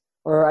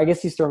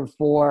he's thrown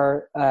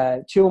 4. 2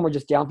 of them were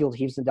just downfield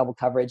heaves and double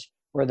coverage,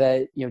 where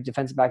the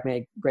defensive back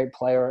made a great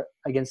player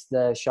against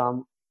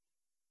DeAndre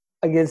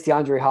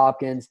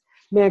Hopkins.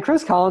 Man,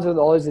 Chris Collins with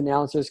all his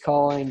announcers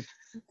calling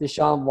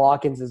Deshaun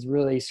Watkins has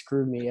really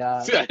screwed me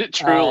up.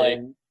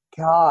 Truly.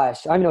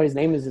 Gosh, I don't know what his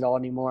name is at all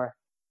anymore.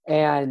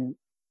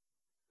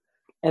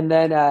 And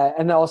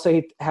then also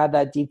he had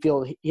that deep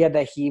field. He had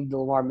that heave to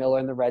Lamar Miller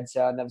in the red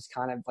zone. That was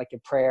kind of like a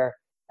prayer.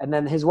 And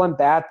then his one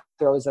bad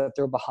throw is a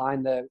throw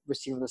behind the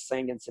receiver in the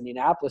sling against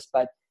Indianapolis.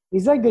 But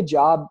he's done a good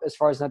job as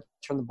far as not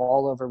to turn the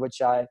ball over,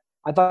 which I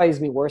thought he was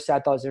going to be worse. I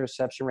thought his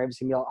interception rate was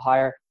going to be a lot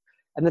higher.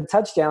 And the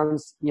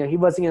touchdowns, he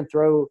wasn't going to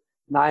throw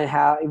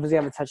 9.5. He wasn't going to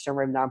have a touchdown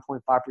rate of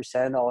 9.5%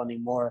 at all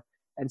anymore.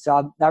 And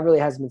so that really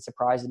hasn't been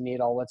surprising me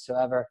at all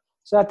whatsoever.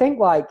 So I think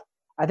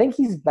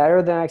he's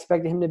better than I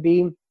expected him to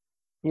be,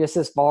 just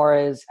as far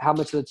as how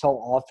much of the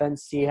total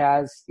offense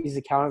he's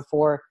accounted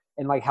for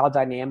and how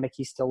dynamic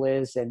he still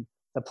is and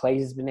the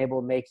plays he's been able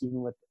to make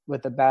even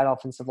with a bad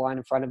offensive line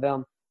in front of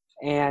him.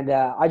 And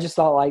I just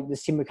thought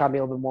this team would kind of be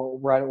a little bit more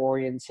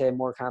run-oriented,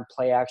 more kind of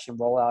play-action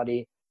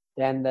rollout-y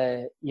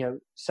than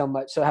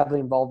so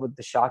heavily involved with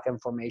the shotgun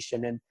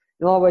formation. And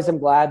in a lot of ways, I'm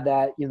glad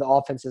that the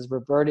offense has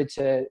reverted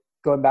to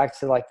going back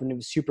to when it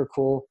was super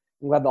cool.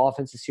 I'm glad the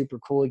offense is super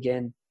cool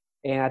again.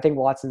 And I think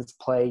Watson's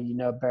played,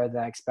 better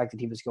than I expected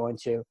he was going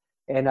to.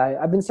 And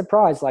I've been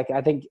surprised.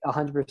 I think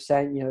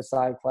 100%, it's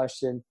not a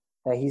question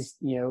that he's,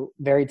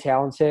 very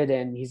talented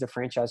and he's a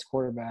franchise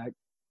quarterback.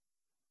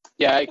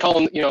 Yeah, I call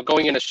him,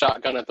 going in a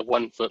shotgun at the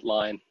 1 foot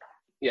line.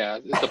 Yeah,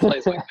 the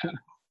plays like that.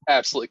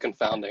 Absolutely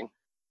confounding.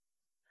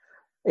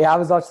 Yeah, I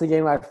was watching the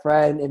game with my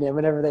friend, and then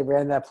whenever they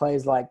ran that play,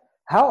 it's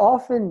how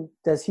often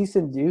does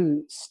Houston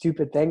do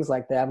stupid things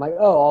like that? I'm like,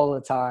 oh, all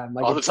the time.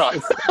 All the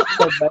time.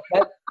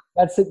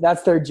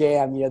 That's their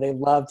jam. They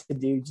love to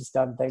do just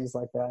dumb things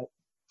like that.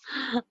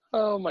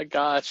 Oh my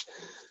gosh.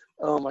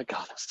 Oh my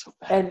God, that's so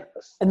bad.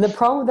 And the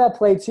problem with that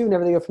play too,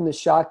 whenever they go from the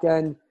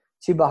shotgun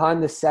to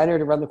behind the center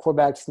to run the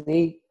quarterback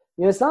sneak,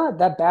 it's not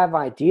that bad of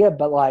an idea,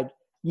 but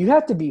you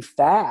have to be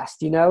fast.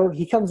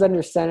 He comes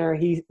under center,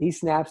 he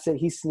snaps it,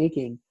 he's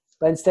sneaking,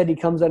 but instead he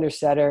comes under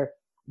center,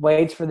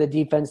 waits for the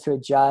defense to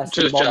adjust,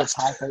 and ball gets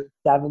back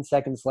 7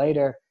 seconds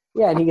later.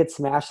 Yeah, and he gets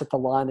smashed at the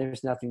line.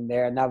 There's nothing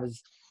there, and that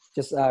was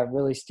just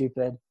really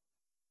stupid.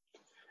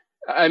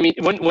 I mean,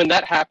 when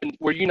that happened,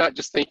 were you not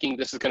just thinking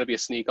this is going to be a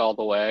sneak all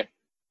the way?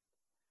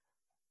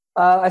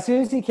 As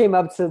soon as he came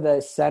up to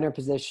the center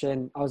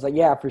position, I was like,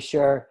 yeah, for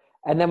sure.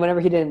 And then whenever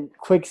he didn't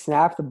quick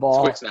snap the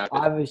ball, Quick snap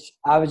it.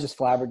 I was just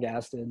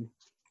flabbergasted.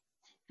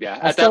 Yeah,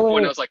 at that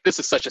point, I was like, this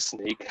is such a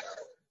sneak.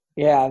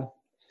 Yeah.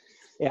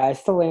 Yeah, I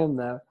still am,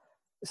 though.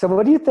 So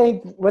what do you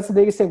think – what's the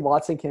biggest thing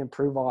Watson can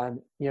improve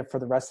on, for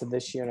the rest of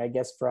this year and I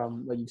guess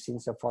from what you've seen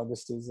so far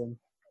this season?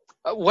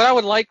 What I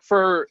would like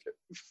for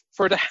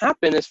to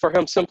happen is for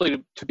him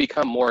simply to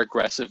become more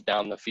aggressive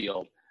down the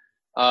field.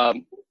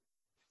 One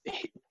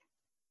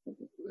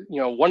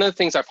of the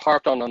things I've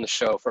harped on the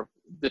show for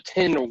the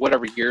 10 or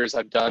whatever years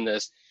I've done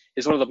this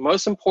is one of the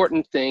most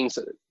important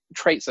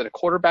traits that a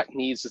quarterback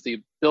needs is the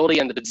ability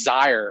and the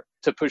desire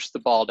to push the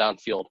ball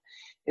downfield.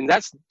 And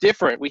that's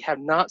different. We have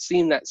not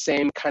seen that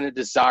same kind of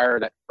desire,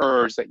 that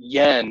urge, that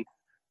yen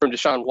from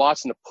Deshaun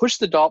Watson to push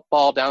the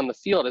ball down the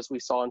field as we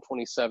saw in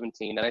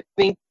 2017. And I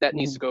think that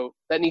needs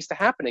to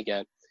happen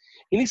again.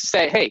 He needs to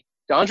say, hey,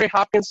 DeAndre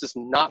Hopkins does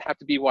not have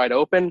to be wide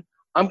open.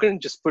 I'm going to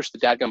just push the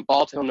dadgum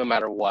ball to him no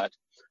matter what.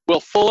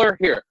 Will Fuller,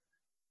 here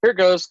it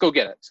goes, go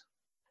get it.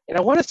 And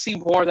I want to see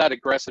more of that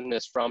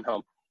aggressiveness from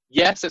him.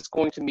 Yes, it's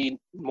going to mean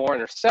more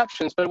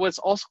interceptions, but what it's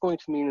also going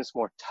to mean is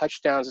more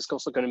touchdowns. It's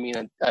also going to mean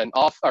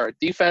a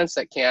defense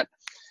that can't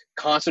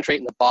concentrate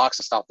in the box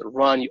to stop the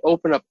run. You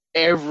open up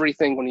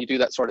everything when you do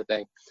that sort of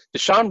thing.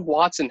 Deshaun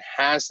Watson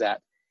has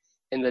that.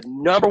 And the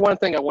number one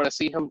thing I want to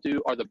see him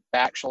do are the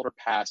back shoulder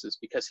passes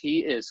because he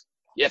is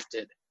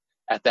gifted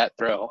at that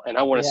throw. And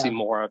I want to see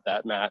more of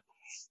that, Matt.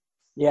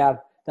 Yeah,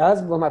 that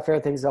was one of my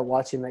favorite things about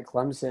watching him at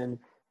Clemson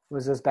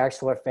was those back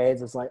shoulder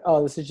fades. It's like,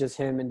 oh, this is just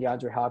him and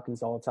DeAndre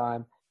Hopkins all the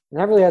time. And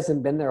that really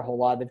hasn't been there a whole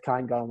lot. They've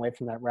kind of gone away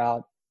from that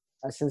route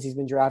since he's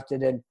been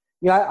drafted. And,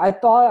 I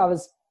thought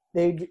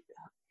I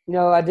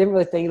didn't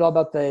really think at all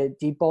about the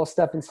deep ball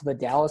stuff until the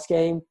Dallas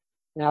game.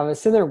 And I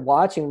was sitting there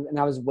watching, and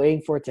I was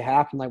waiting for it to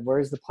happen. Like,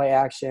 where's the play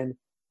action?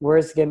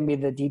 Where's going to be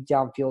the deep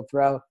downfield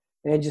throw?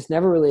 And it just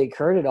never really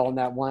occurred at all in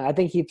that one. I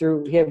think he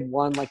had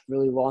one, like,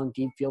 really long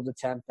deep field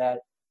attempt that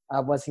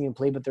wasn't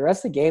complete. But the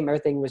rest of the game,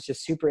 everything was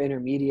just super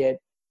intermediate.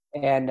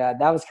 And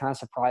that was kind of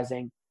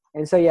surprising.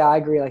 And so, yeah, I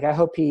agree. Like, I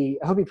hope he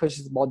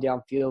pushes the ball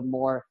downfield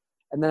more.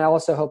 And then I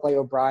also hope, like,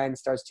 O'Brien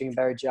starts doing a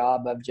better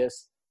job of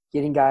just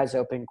getting guys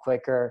open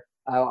quicker.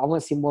 I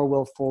want to see more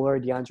Will Fuller,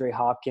 DeAndre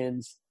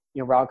Hopkins,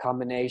 route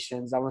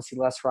combinations. I want to see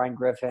less Ryan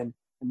Griffin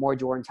and more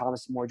Jordan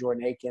Thomas and more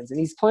Jordan Akins. And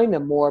he's playing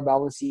them more, but I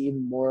want to see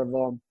even more of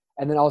them.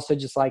 And then also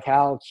just, like,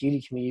 how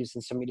Cutie can be used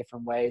in so many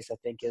different ways, I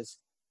think is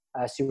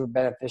super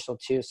beneficial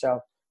too. So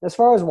as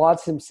far as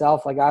Watson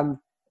himself, like, I'm,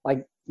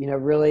 like,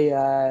 really,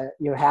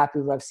 happy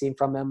with what I've seen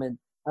from him. And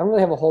I don't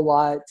really have a whole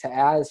lot to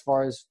add as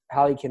far as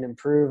how he can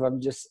improve. I'm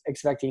just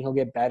expecting he'll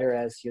get better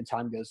as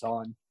time goes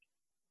on.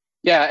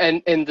 Yeah,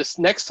 and this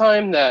next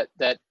time that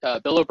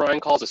Bill O'Brien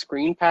calls a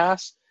screen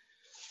pass,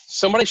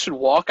 somebody should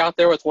walk out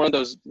there with one of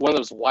those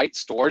white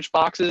storage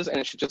boxes, and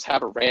it should just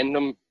have a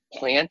random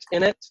plant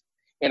in it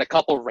and a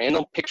couple of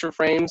random picture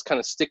frames kind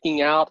of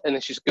sticking out, and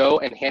then just go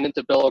and hand it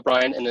to Bill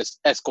O'Brien and just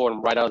escort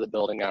him right out of the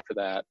building after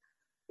that.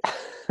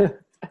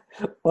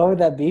 What would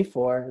that be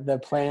for? The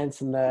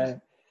plants and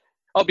the –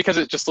 Oh, because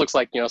it just looks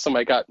like,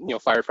 somebody got,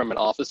 fired from an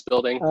office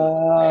building.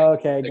 Oh,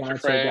 okay.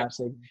 Gotcha.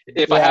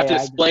 If I have to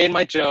explain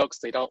my jokes,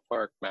 they don't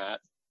work,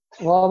 Matt.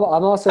 Well,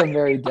 I'm also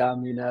very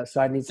dumb,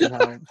 so I need some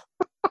help.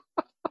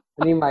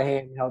 I need my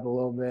hand held a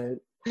little bit.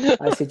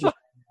 I see what you're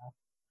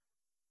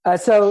saying.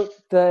 So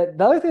the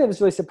other thing that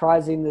was really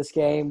surprising in this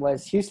game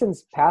was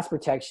Houston's pass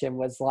protection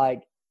was,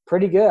 like,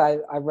 pretty good.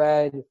 I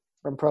read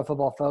from Pro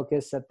Football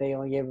Focus that they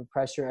only gave a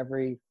pressure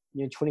every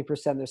 20%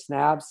 of their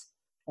snaps.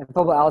 And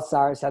Football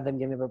Outsiders had them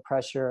giving them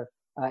pressure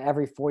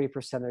every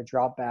 40% of their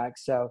dropbacks.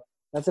 So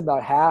that's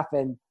about half.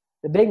 And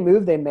the big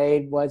move they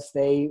made was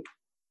they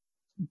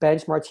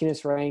benched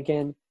Martinez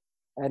Rankin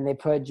and they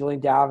put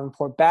Julian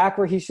Davenport back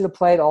where he should have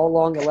played all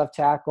along at left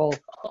tackle.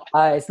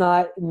 It's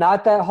not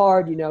that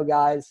hard,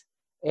 guys.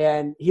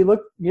 And he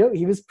looked,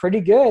 he was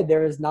pretty good.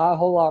 There was not a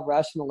whole lot of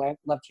rush on the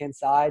left-hand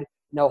side.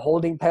 No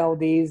holding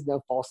penalties,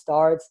 no false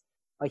starts.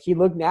 Like, he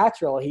looked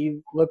natural.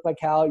 He looked like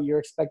how you're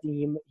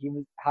expecting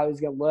him, how he's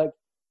going to look.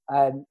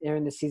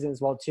 During the season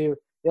as well too.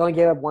 They only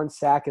gave up one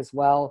sack as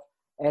well.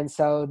 And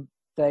so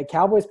the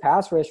Cowboys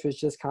pass rush was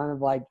just kind of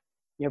like,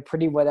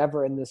 pretty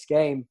whatever in this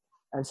game.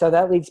 And so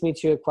that leads me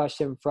to a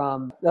question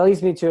from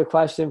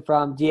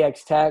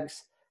DX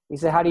Tex. He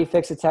said, how do you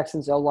fix the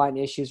Texans O-line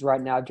issues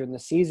right now during the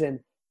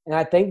season? And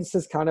I think this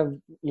is kind of,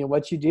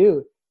 what you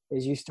do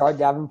is you start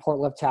Davenport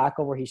left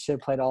tackle where he should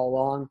have played all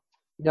along.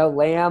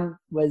 Lamb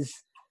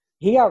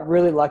he got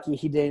really lucky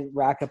he didn't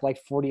rack up like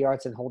 40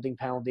 yards in holding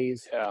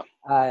penalties.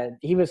 Yeah.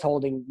 He was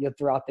holding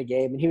throughout the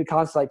game, and he would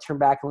constantly turn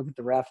back and look at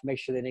the ref and make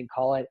sure they didn't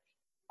call it.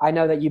 I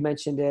know that you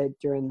mentioned it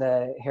during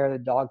the Hair of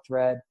the Dog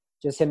thread,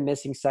 just him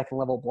missing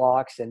second-level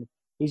blocks, and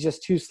he's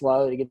just too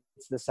slow to get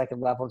to the second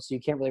level, so you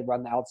can't really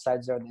run the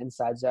outside zone, the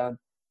inside zone,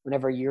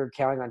 whenever you're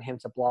counting on him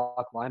to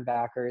block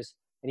linebackers,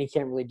 and he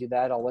can't really do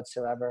that at all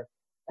whatsoever.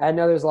 I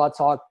know there's a lot of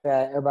talk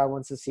that everybody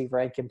wants to see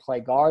Rankin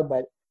play guard,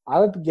 but I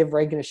would give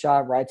Rankin a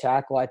shot at right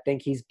tackle. I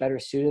think he's better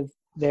suited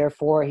there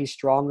for. He's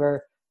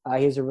stronger.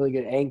 He has a really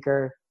good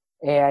anchor,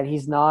 and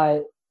he's not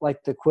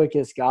like the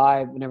quickest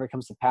guy whenever it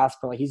comes to pass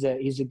pro. Like he's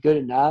a good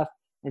enough,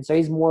 and so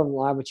he's more in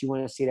line what you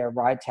want to see there,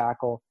 right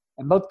tackle.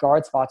 And both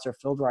guard spots are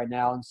filled right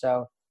now, and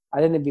so I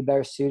think it'd be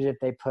better suited if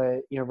they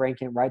put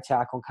Rankin at right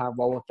tackle and kind of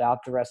roll without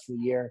the rest of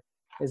the year.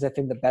 Is I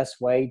think the best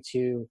way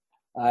to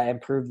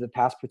improve the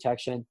pass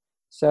protection.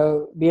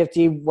 So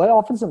BFD, what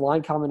offensive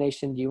line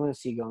combination do you want to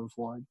see going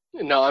forward?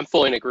 No, I'm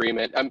fully in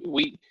agreement.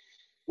 We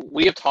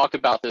have talked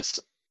about this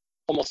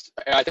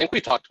I think we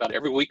talked about it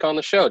every week on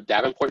the show.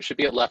 Davenport should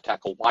be at left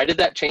tackle. Why did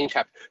that change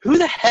happen? Who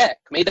the heck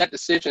made that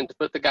decision to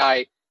put the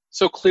guy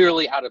so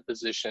clearly out of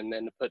position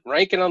and to put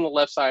Rankin on the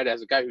left side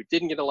as a guy who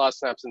didn't get a lot of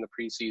snaps in the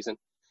preseason?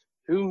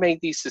 Who made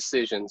these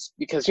decisions?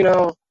 Because,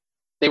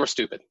 they were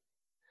stupid.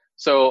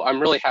 So I'm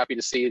really happy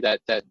to see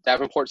that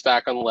Davenport's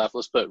back on the left.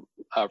 Let's put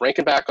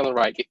Rankin back on the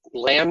right. Get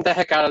Lamb the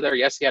heck out of there.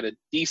 Yes, he had a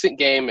decent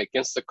game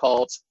against the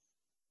Colts.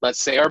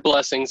 Let's say our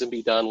blessings and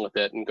be done with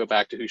it and go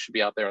back to who should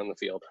be out there on the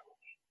field.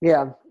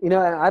 Yeah,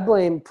 I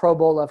blame Pro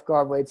Bowl left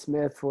guard Wade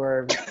Smith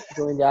for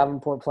doing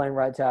Davenport playing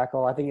right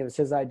tackle. I think it was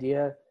his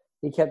idea.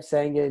 He kept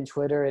saying it in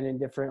Twitter and in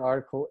different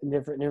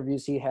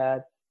interviews he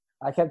had.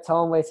 I kept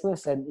telling Wade Smith,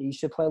 said, you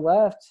should play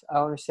left. I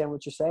don't understand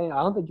what you're saying.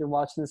 I don't think you're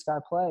watching this guy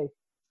play.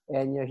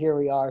 And here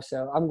we are.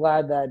 So I'm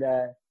glad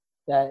that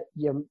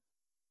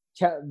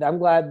I'm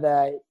glad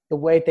that the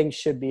way things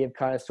should be have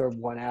kind of sort of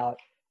won out.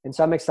 And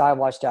so I'm excited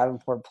to watch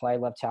Davenport play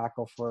left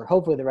tackle for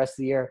hopefully the rest of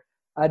the year.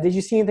 Did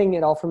you see anything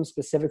at all from him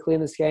specifically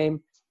in this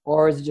game,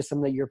 or is it just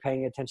something that you're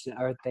paying attention to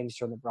other things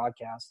during the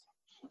broadcast?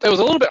 It was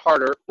a little bit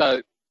harder,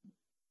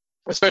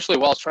 especially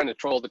while I was trying to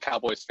troll the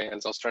Cowboys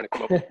fans. I was trying to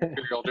come up with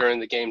material during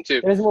the game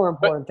too. There's more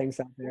important things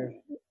out there.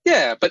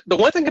 Yeah, but the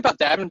one thing about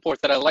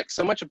Davenport that I like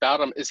so much about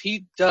him is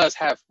he does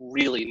have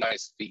really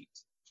nice feet.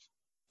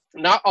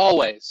 Not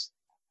always,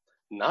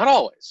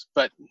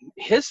 but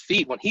his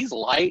feet, when he's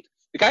light,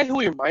 the guy who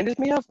he reminded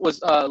me of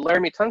was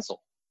Laramie Tunsil.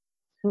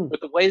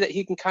 With the way that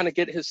he can kind of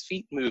get his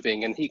feet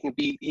moving, and he can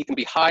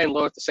be high and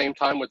low at the same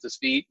time with his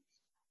feet.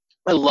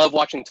 I love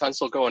watching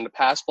Tunsil go into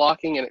pass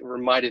blocking, and it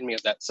reminded me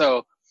of that.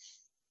 So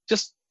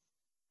just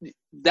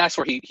that's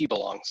where he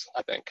belongs,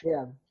 I think.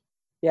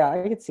 Yeah,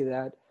 I could see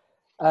that.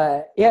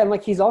 And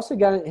like he's also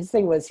got – his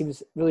thing was he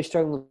was really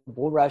struggling with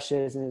bull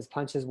rushes, and his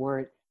punches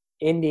weren't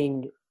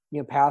ending,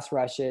 pass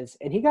rushes.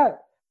 And he got,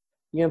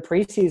 in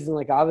preseason,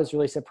 like I was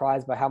really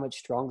surprised by how much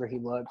stronger he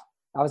looked.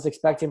 I was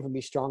expecting him to be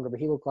stronger, but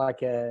he looked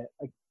like in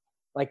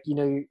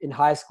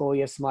high school,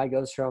 you have somebody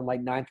goes from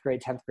like 9th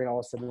grade, 10th grade, all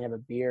of a sudden they have a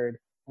beard.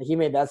 Like he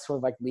made that sort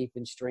of like leap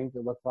in strength,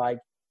 it looked like.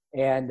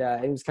 And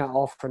it was kind of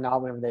all for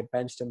naught whenever they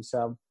benched him.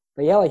 So,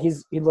 but yeah, like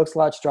he looks a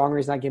lot stronger.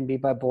 He's not getting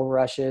beat by bull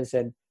rushes,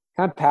 and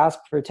kind of pass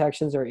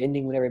protections are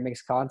ending whenever he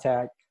makes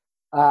contact.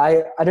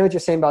 I know what you're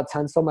saying about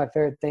Tunsil. My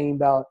favorite thing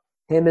about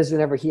him is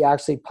whenever he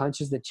actually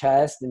punches the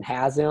chest and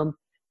has him.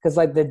 Because,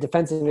 like, the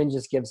defensive end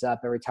just gives up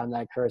every time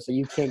that occurs. So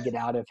you can't get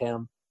out of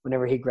him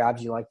whenever he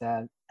grabs you like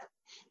that.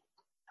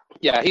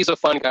 Yeah, he's a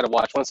fun guy to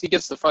watch.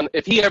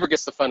 If he ever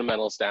gets the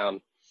fundamentals down,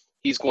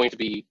 he's going to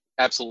be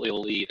absolutely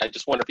elite. I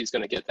just wonder if he's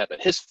going to get that.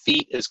 But his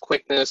feet, his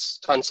quickness,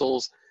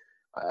 Tunsil's,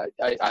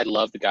 I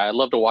love the guy. I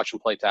love to watch him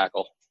play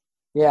tackle.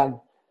 Yeah,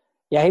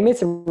 he made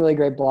some really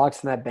great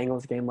blocks in that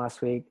Bengals game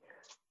last week.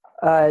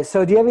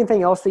 So do you have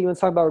anything else that you want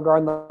to talk about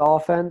regarding the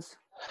offense?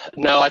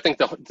 No, I think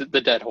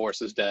the dead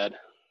horse is dead.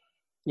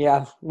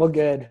 Yeah, well,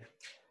 good.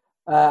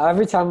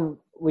 Every time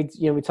we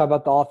talk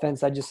about the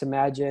offense, I just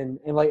imagine,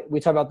 and like we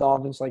talk about the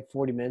offense like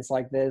 40 minutes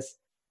like this,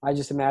 I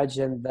just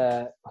imagine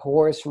the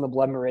horse from the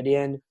Blood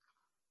Meridian.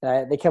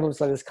 They come up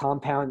with like this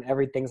compound,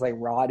 everything's like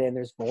rotten.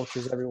 There's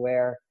vultures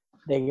everywhere.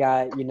 They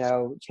got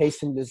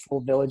chasing this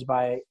little village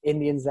by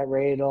Indians that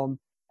raided them,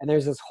 and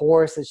there's this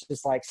horse that's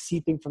just like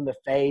seeping from the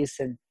face,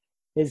 and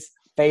his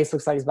face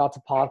looks like he's about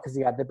to pop because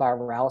he got bit by a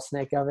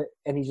rattlesnake of it,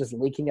 and he's just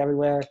leaking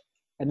everywhere.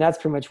 And that's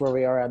pretty much where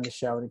we are on the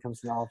show when it comes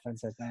to the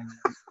offense, I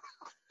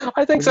think.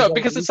 I think so,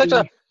 because it's such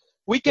a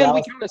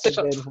weekend. It's such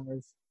a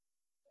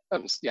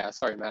yeah,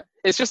 sorry, Matt.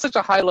 It's just such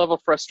a high level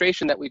of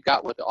frustration that we've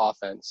got with the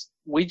offense.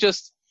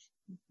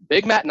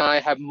 Big Matt and I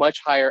have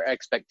much higher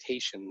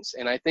expectations,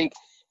 and I think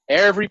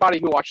everybody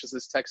who watches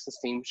this Texans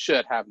team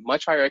should have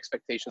much higher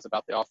expectations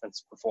about the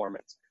offensive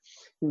performance.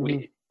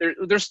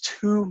 Mm-hmm. There's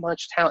too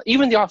much talent.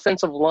 Even the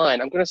offensive line.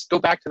 I'm going to go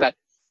back to that.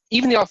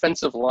 Even the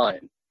offensive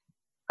line.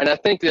 And I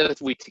think that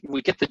if we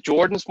get the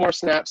Jordans more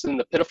snaps than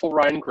the pitiful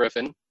Ryan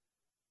Griffin,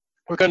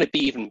 we're going to be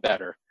even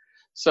better.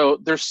 So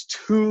there's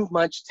too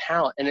much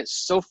talent, and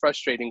it's so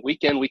frustrating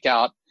week in, week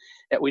out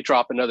that we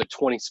drop another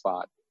 20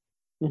 spot.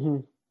 Mm-hmm.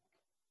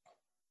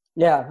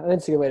 Yeah,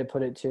 that's a good way to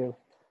put it too.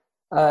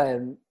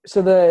 So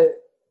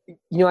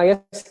I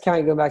guess kind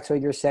of going back to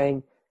what you're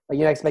saying,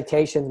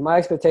 expectations. My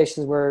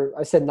expectations were,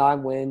 I said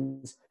 9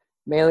 wins,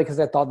 mainly because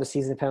I thought the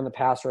season depended on the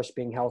pass rush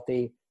being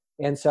healthy.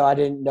 And so I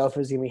didn't know if it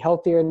was going to be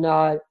healthy or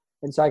not.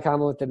 And so I kind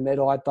of went with the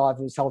middle. I thought if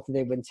it was healthy,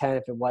 they'd win 10.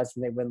 If it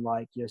wasn't, they'd win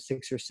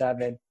 6 or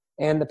 7.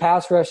 And the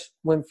pass rush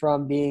went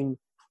from being,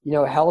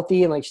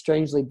 healthy and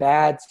strangely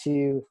bad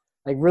to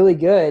really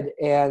good.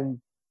 And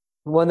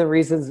one of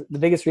the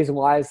biggest reason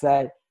why is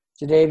that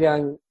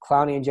Jadeveon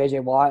Clowney and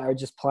J.J. Watt are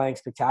just playing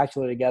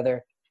spectacularly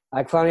together.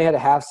 Clowney had a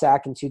half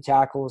sack and 2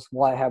 tackles.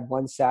 Watt had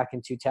 1 sack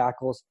and 2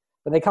 tackles.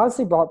 But they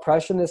constantly brought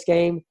pressure in this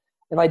game.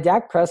 And, like,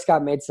 Dak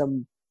Prescott made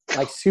some,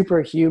 like,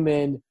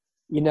 superhuman,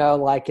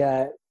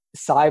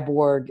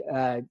 cyborg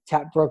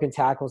broken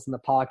tackles in the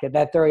pocket.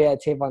 That throw he had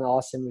Tavon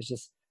Austin was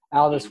just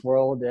out of this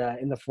world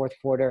in the fourth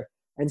quarter.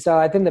 And so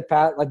I think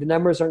the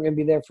numbers aren't going to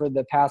be there for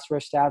the pass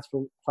rush stats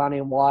for Clowney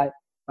and Watt.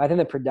 But I think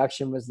the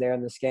production was there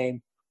in this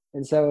game.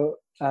 And so,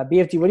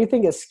 BFD, what do you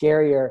think is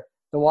scarier,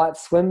 the Watt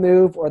swim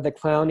move or the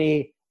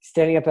Clowney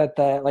standing up at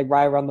the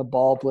right around the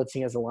ball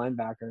blitzing as a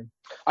linebacker?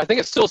 I think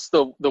it's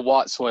still the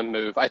Watt swim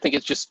move. I think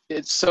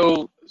it's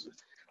so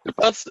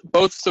they're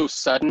both so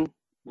sudden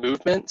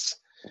movements.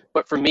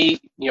 But for me,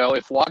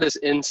 if Watt is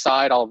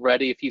inside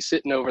already, if he's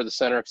sitting over the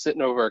center,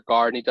 sitting over a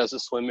guard, and he does a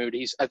swim move,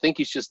 I think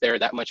he's just there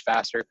that much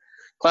faster.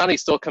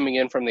 Clowney's still coming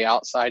in from the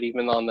outside,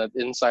 even on the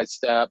inside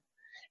step.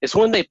 It's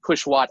when they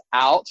push Watt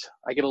out,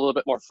 I get a little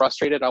bit more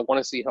frustrated. I want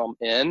to see him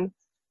in,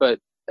 but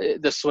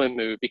the swim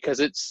move, because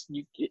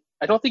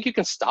I don't think you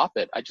can stop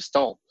it. I just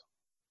don't.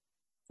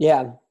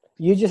 Yeah,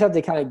 you just have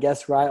to kind of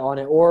guess right on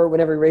it, or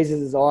whenever he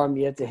raises his arm,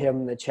 you have to hit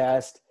him in the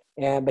chest.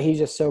 But he's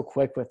just so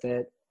quick with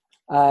it.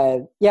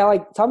 Talking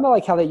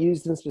about how they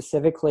used him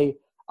specifically.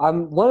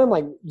 I'm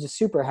just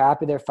super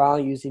happy they're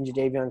finally using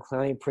Jadeveon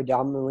Clowney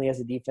predominantly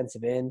as a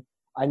defensive end.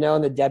 I know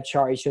in the depth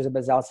chart he shows up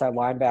as outside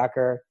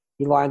linebacker.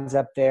 He lines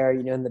up there,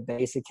 in the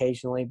base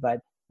occasionally, but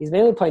he's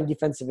mainly playing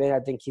defensive end. I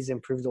think he's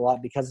improved a lot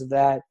because of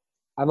that.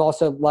 I'm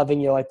also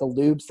loving, the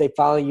loops. They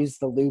finally used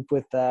the loop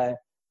with where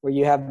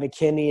you have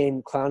McKinney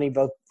and Clowney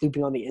both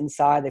looping on the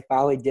inside. They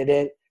finally did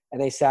it,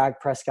 and they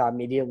sacked Prescott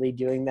immediately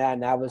doing that,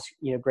 and that was,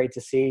 great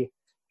to see.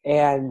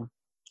 And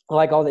I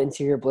like all the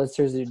interior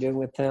blitzers they're doing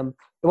with him.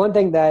 The one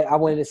thing that I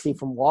wanted to see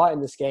from Watt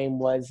in this game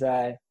was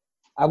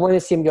I wanted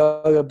to see him go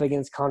up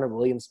against Connor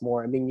Williams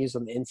more and being used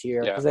on the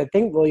interior, because I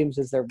think Williams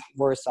is their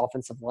worst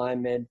offensive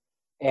lineman,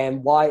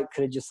 and Watt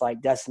could have just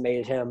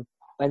decimated him.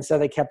 And so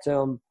they kept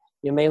him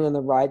mainly on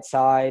the right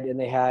side, and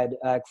they had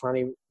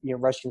Clowney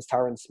rush against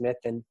Tyron Smith,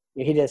 and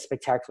he did a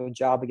spectacular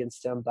job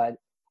against him. But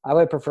I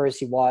would prefer to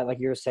see Watt, like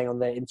you were saying, on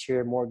the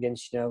interior more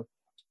against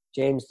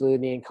James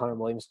Looney and Connor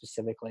Williams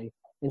specifically.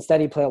 Instead,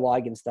 he played a lot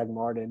against Doug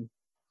Martin.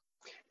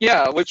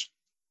 Yeah, which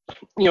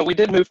we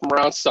did move him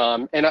around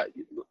some, and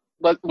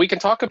but we can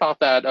talk about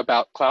that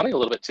about Clowney a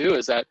little bit too.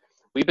 Is that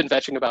we've been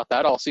vetching about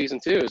that all season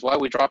too? Is why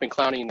we're dropping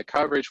Clowney in the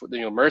coverage. With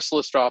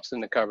Merciless drops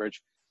in the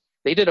coverage.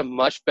 They did a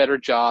much better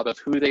job of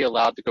who they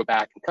allowed to go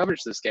back and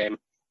coverage this game.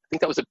 I think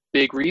that was a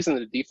big reason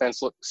that the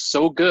defense looked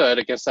so good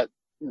against that.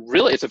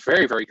 Really, it's a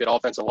very, very good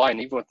offensive line,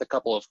 even with a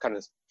couple of kind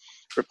of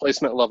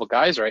replacement level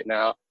guys right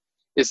now.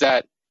 Is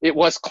that it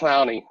was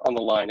Clowney on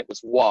the line. It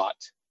was Watt.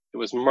 It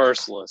was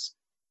Merciless.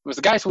 It was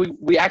the guys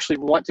we actually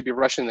want to be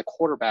rushing the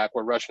quarterback.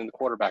 We're rushing the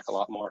quarterback a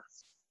lot more.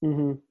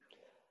 Mm-hmm.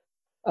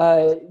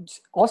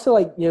 Also,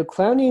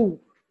 Clowney,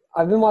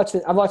 I've watched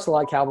a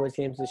lot of Cowboys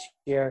games this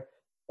year,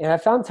 and I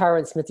found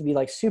Tyron Smith to be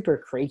super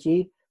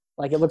creaky.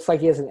 It looks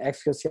like he has an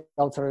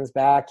exoskeleton on his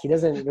back. He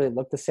doesn't really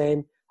look the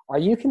same. Are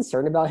you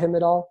concerned about him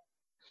at all?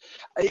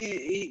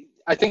 I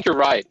think you're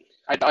right.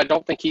 I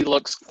don't think he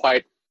looks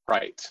quite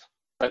right,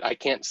 but I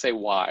can't say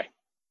why.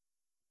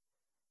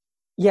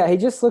 Yeah, he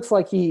just looks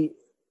like he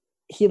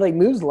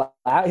moves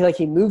loud.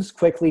 He moves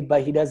quickly,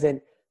 but he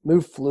doesn't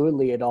move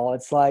fluidly at all.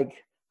 It's I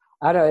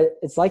don't know.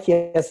 It's like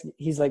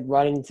he's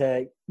running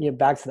to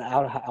back to the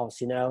outhouse.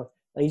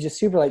 He's just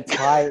super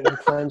tight and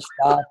clenched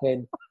up,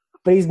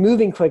 but he's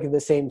moving quick at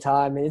the same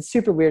time, and it's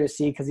super weird to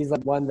see because he's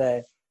one of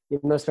the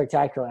most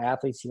spectacular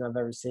athletes I've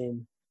ever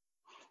seen.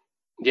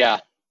 Yeah,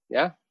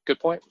 good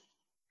point.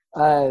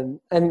 And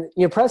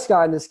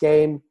Prescott in this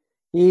game,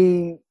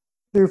 he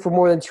threw for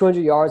more than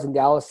 200 yards, and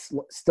Dallas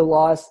still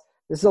lost.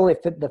 This is only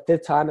the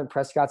fifth time in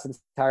Prescott's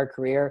entire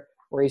career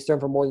where he's thrown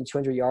for more than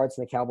 200 yards,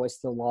 and the Cowboys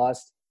still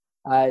lost.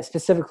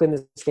 Specifically in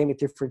this game, he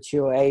threw for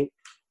 208.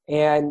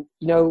 And,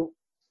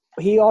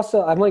 he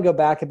also – I'm going to go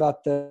back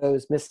about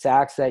those missed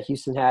sacks that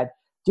Houston had.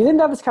 Do you think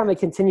that was kind of a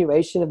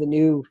continuation of the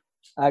new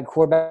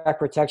quarterback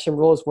protection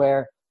rules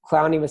where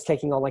Clowney was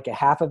taking on a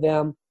half of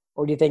them,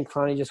 or do you think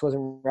Clowney just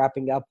wasn't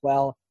wrapping up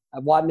well?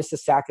 Watt missed a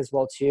sack as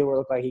well too, where it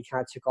looked like he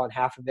kind of took on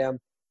half of them.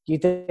 Do you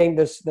think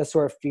this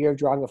sort of fear of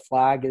drawing a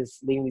flag is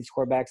leading these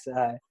quarterbacks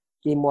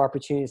getting more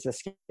opportunities to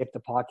escape the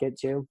pocket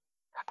too?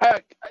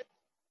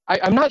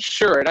 I'm not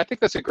sure, and I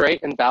think that's a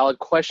great and valid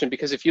question,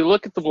 because if you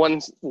look at the one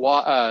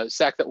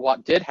sack that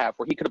Watt did have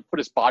where he could have put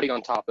his body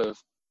on top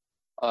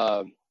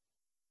of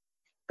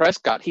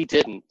Prescott, he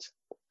didn't.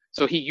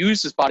 So he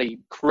used his body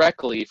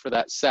correctly for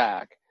that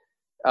sack.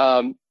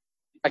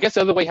 I guess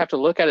the other way you have to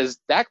look at it is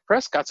Dak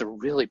Prescott's a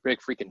really big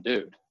freaking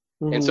dude.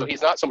 Mm-hmm. And so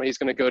he's not somebody who's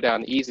going to go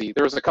down easy.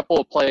 There was a couple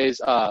of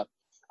plays.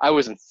 I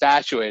was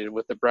infatuated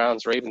with the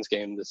Browns-Ravens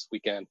game this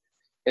weekend.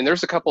 And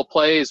there's a couple of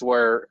plays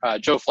where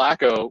Joe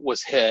Flacco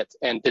was hit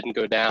and didn't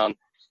go down.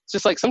 It's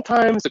just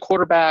sometimes the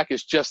quarterback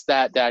is just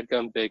that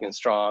dadgum big and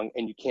strong,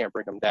 and you can't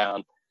bring him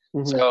down.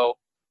 Mm-hmm. So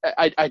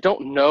I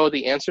don't know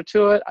the answer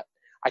to it.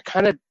 I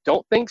kind of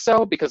don't think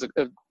so because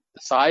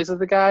the size of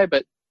the guy,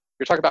 but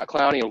you're talking about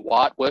Clowney and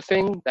Watt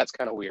whiffing. That's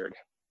kind of weird.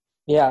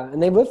 Yeah,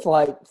 and they whiffed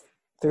like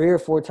 3 or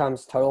 4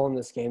 times total in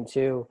this game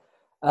too.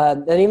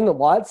 And even the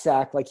Watt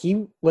sack, like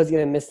he was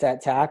going to miss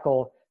that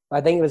tackle.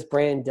 I think it was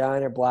Brandon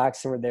Dunn or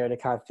Blackson were there to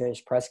kind of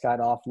finish Prescott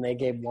off, and they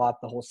gave Watt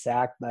the whole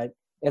sack. But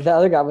if the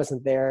other guy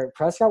wasn't there,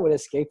 Prescott would have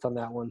escaped on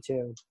that one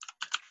too.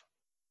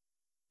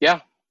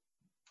 Yeah.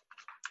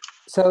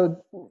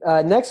 So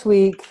next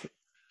week,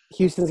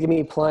 Houston's going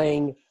to be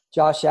playing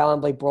Josh Allen,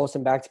 Blake Bortles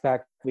in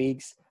back-to-back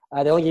weeks.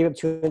 They only gave up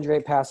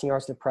 208 passing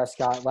yards to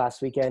Prescott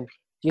last weekend.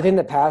 Do you think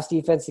the pass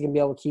defense is going to be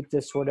able to keep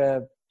this sort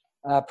of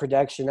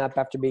production up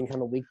after being kind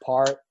of a weak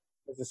part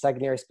with the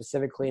secondary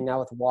specifically, now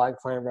with Watt and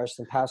Klein rush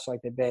and pass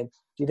like they've been? Do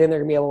you think they're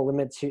going to be able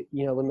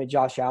to limit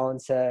Josh Allen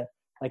to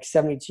like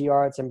 72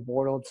 yards and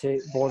Bortles to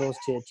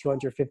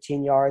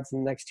 215 yards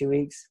in the next 2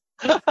 weeks?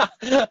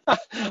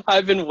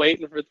 I've been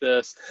waiting for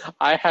this.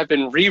 I have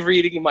been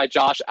rereading my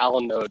Josh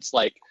Allen notes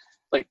like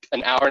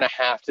an hour and a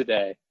half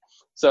today.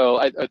 So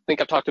I think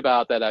I've talked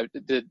about that. I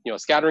did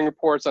scattering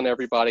reports on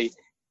everybody,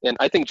 and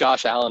I think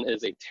Josh Allen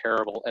is a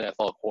terrible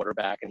NFL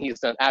quarterback, and he's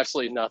done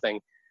absolutely nothing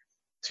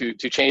to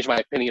change my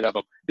opinion of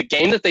him. The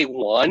game that they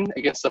won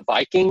against the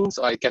Vikings,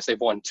 I guess they've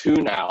won 2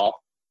 now.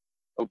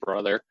 Oh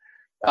brother,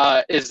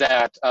 is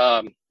that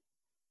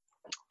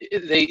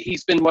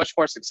he's been much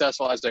more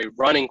successful as a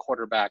running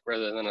quarterback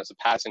rather than as a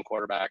passing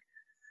quarterback.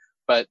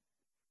 But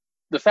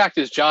the fact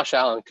is, Josh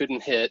Allen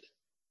couldn't hit.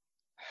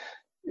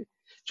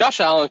 Josh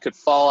Allen could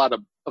fall out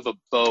of a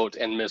boat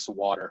and miss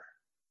water.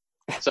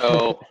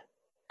 So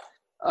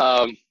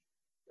I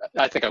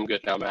think I'm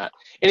good now, Matt.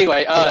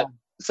 Anyway,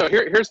 so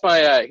here's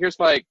my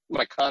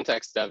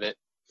context of it.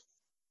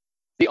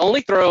 The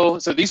only throw,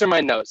 so these are my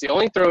notes. The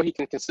only throw he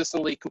can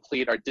consistently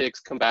complete are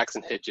digs, comebacks,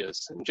 and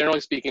hitches. And generally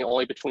speaking,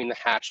 only between the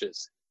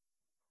hatches.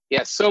 He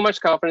has so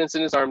much confidence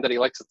in his arm that he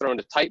likes to throw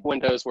into tight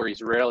windows where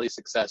he's rarely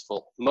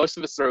successful. Most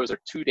of his throws are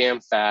too damn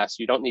fast.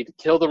 You don't need to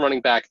kill the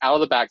running back out of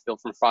the backfield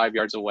from 5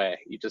 yards away.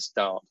 You just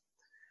don't.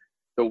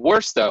 The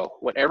worst, though,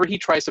 whenever he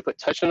tries to put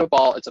touch on a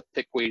ball, it's a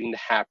pick waiting to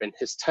happen.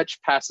 His touch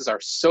passes are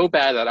so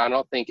bad that I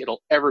don't think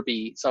it'll ever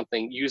be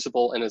something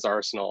usable in his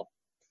arsenal.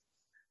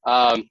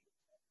 So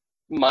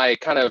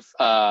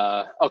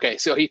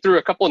he threw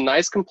a couple of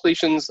nice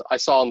completions I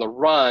saw on the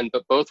run,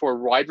 but both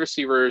were wide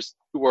receivers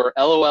who were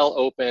LOL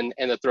open,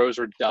 and the throws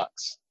were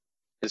ducks.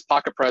 His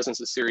pocket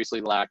presence is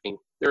seriously lacking.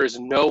 There is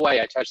no way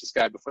I touch this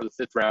guy before the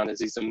 5th round, as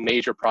he's a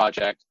major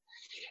project.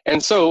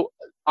 And so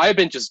I've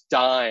been just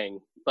dying.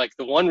 Like,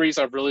 the one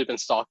reason I've really been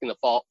stalking the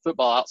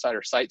Football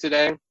Outsider site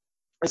today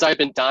is I've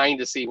been dying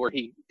to see where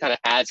he kind of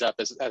adds up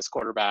as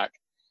quarterback.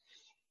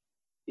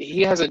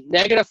 He has a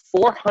negative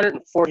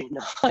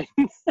 449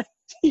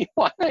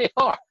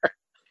 DYAR,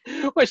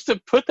 which,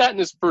 to put that in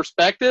his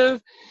perspective,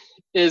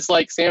 is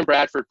like Sam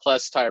Bradford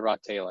plus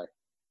Tyrod Taylor.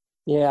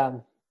 Yeah.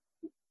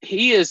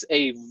 He is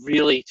a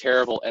really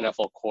terrible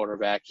NFL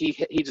quarterback. He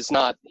should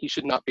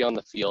not be on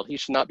the field. He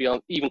should not be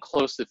even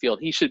close to the field.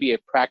 He should be a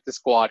practice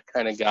squad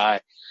kind of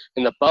guy.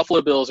 And the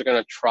Buffalo Bills are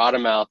going to trot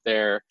him out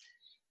there.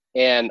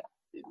 And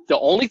the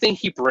only thing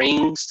he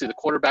brings to the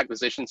quarterback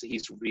position is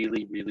he's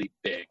really, really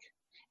big.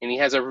 And he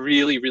has a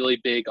really,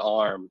 really big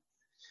arm.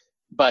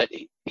 But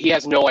he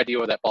has no idea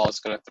where that ball is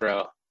going to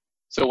throw.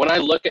 So when I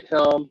look at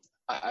him,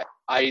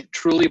 I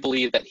truly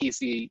believe that he's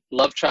the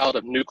love child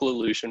of Nuke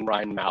Lelouch and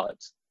Ryan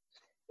Mallett.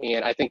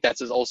 And I think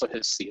that's also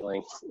his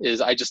ceiling.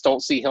 I just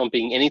don't see him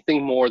being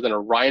anything more than a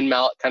Ryan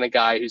Mallett kind of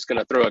guy who's going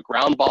to throw a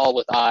ground ball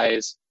with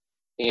eyes,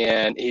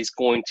 and he's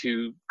going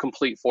to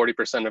complete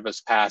 40% of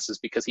his passes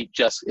because he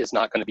just is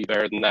not going to be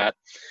better than that.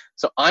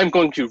 So I'm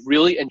going to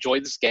really enjoy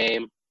this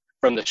game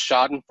from the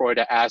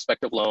schadenfreude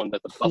aspect alone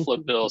that the Buffalo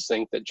Bills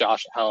think that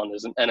Josh Allen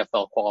is an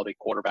NFL quality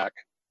quarterback.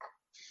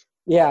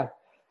 Yeah.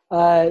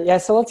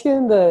 So let's get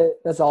into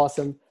 – that's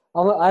awesome.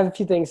 I have a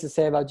few things to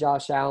say about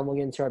Josh Allen. We'll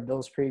get into our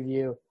Bills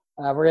preview.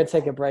 We're going to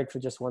take a break for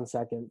just 1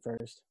 second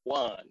first.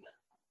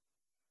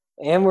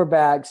 And we're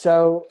back.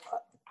 So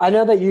I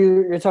know that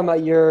you're talking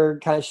about your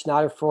kind of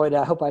Schadenfreude.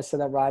 I hope I said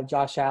that right,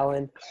 Josh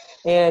Allen.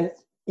 And,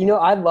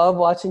 I love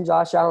watching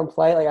Josh Allen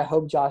play. Like, I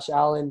hope Josh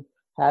Allen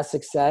has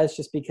success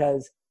just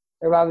because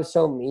everybody was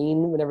so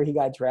mean whenever he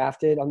got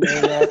drafted on the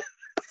internet.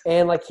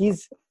 And,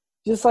 he's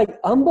just,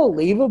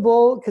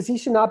 unbelievable because he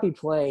should not be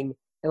playing.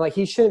 And,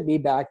 he shouldn't be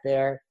back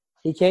there.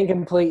 He can't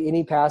complete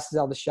any passes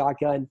out of the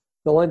shotgun.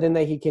 The one thing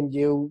that he can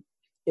do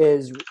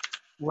is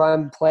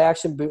run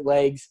play-action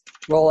bootlegs,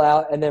 roll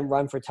out, and then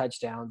run for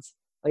touchdowns.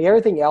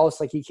 Everything else,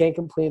 he can't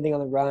complete anything on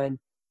the run.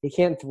 He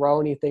can't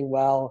throw anything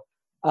well.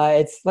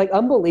 It's,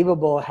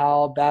 unbelievable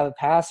how bad of a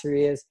passer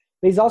he is.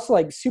 But he's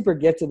also, super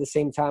gifted at the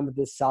same time with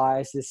his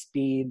size, his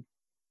speed,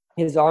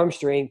 his arm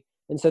strength.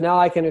 And so now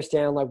I can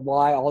understand,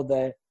 why all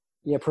the,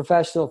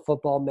 professional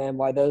football men,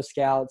 why those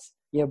scouts,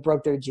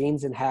 broke their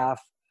jeans in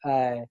half,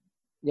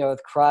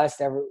 with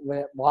crust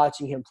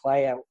watching him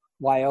play at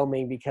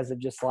Wyoming because of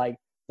just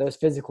those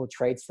physical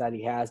traits that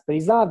he has. But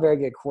he's not a very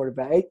good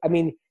quarterback. I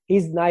mean,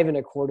 he's not even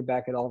a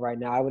quarterback at all right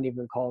now. I wouldn't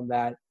even call him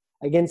that.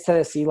 Against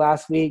Tennessee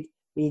last week,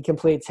 he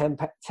completed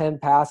 10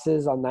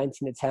 passes on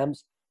 19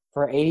 attempts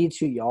for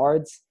 82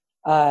 yards.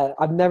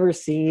 I've never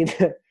seen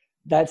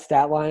that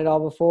stat line at all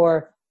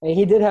before. And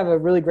he did have a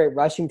really great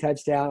rushing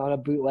touchdown on a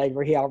bootleg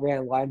where he outran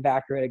a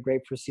linebacker at a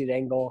great pursuit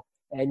angle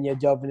and,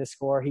 dove in to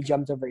score. He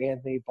jumped over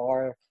Anthony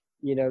Barr,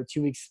 2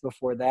 weeks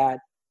before that.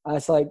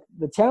 So, like,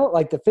 the talent,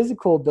 like, the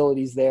physical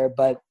ability's there,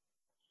 but,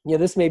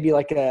 this may be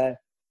like a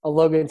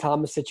Logan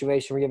Thomas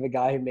situation where you have a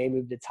guy who may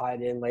move to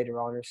tight end later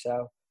on or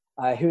so.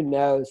 Who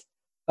knows?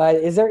 But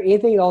is there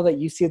anything at all that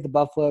you see at the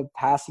Buffalo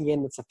passing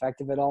game that's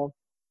effective at all?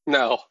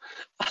 No,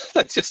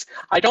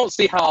 I don't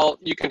see how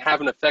you can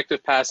have an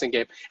effective passing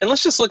game. And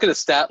let's just look at his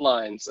stat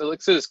lines. It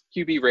looks at his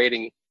QB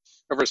rating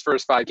over his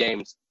first 5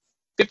 games.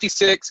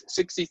 56,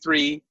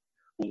 63,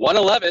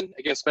 111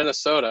 against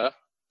Minnesota,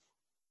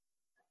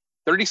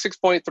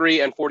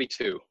 36.3, and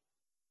 42.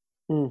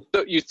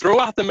 So you throw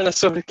out the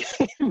Minnesota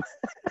game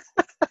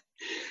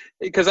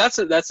because that's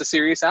a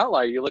serious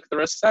outlier. You look at the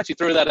rest of the stats, you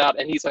throw that out,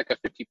 and he's like a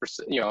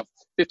 50%,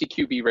 50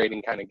 QB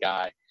rating kind of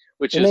guy.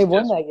 And they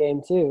won that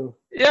game too.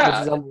 Yeah,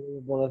 which is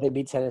unbelievable that they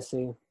beat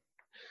Tennessee.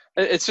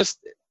 It's just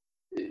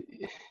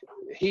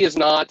he is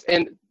not.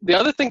 And the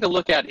other thing to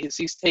look at is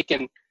he's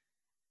taken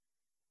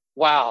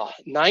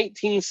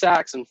 19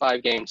 sacks in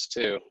 5 games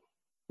too.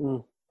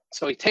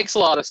 So he takes a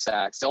lot of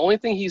sacks. The only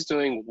thing he's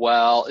doing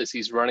well is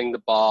he's running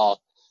the ball.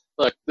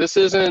 Look, this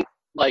isn't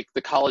like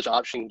the college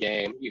option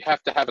game. You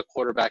have to have a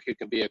quarterback who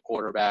can be a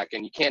quarterback,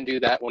 and you can't do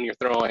that when you're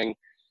throwing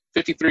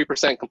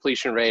 53%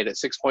 completion rate at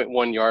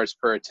 6.1 yards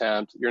per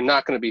attempt. You're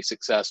not going to be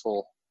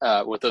successful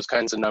with those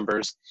kinds of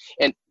numbers.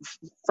 And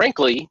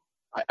frankly,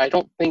 I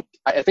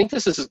think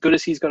this is as good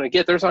as he's going to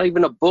get. There's not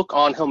even a book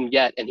on him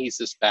yet, and he's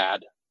this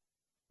bad.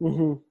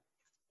 Mm-hmm.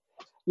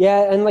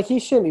 Yeah, and like he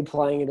shouldn't be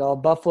playing at all.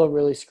 Buffalo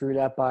really screwed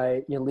up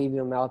by leaving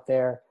him out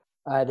there.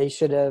 They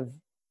should have,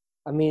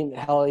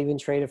 even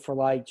traded for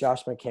like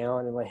Josh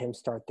McCown and let him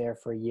start there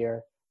for a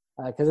year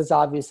because it's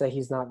obvious that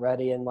he's not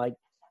ready. And like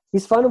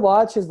he's fun to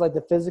watch. His like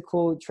the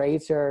physical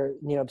traits are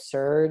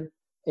absurd,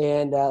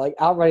 and like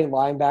outrunning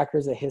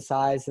linebackers at his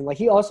size, and like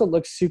he also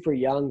looks super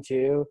young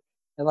too,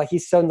 and like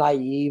he's so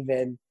naive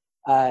and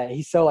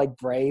he's so like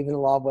brave in a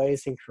lot of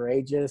ways and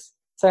courageous.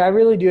 So I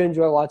really do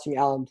enjoy watching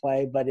Allen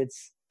play, but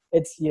it's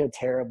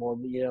terrible.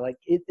 Like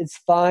it's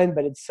fun,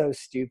 but it's so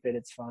stupid.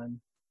 It's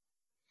fun.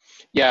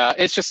 Yeah,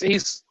 it's just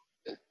he's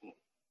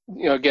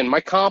again, my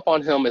comp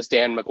on him is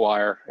Dan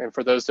McGuire, and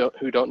for those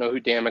who don't know who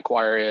Dan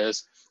McGuire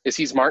is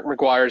he's Mark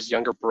McGuire's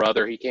younger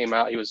brother. He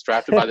was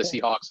drafted by the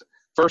Seahawks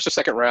first or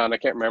second round, I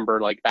can't remember,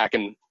 like back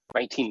in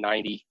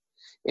 1990.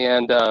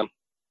 And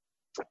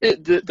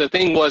the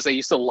thing was they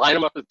used to line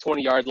him up at the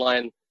 20-yard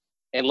line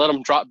and let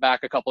him drop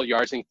back a couple of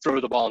yards and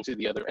throw the ball into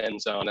the other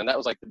end zone. And that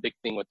was like the big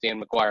thing with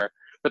Dan McGuire.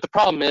 But the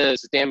problem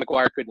is Dan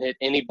McGuire couldn't hit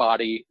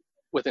anybody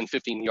within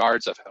 15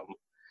 yards of him.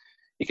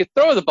 He could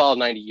throw the ball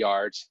 90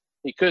 yards.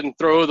 He couldn't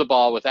throw the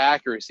ball with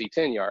accuracy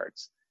 10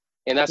 yards.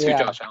 And that's who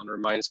Josh Allen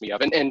reminds me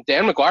of. And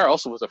Dan McGuire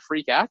also was a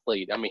freak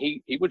athlete. I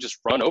mean, he would just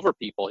run over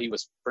people. He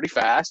was pretty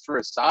fast for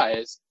his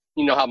size.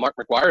 You know how Mark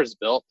McGuire is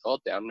built. Well,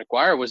 Dan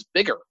McGuire was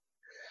bigger.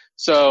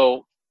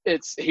 So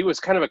he was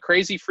kind of a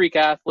crazy freak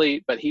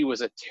athlete, but he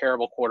was a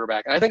terrible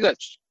quarterback. And I think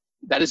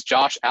that is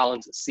Josh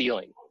Allen's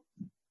ceiling.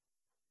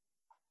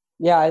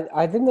 Yeah,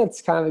 I think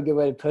that's kind of a good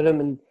way to put him.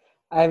 And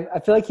I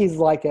feel like he's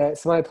like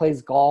somebody who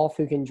plays golf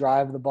who can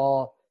drive the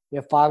ball,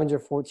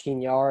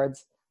 514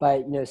 yards,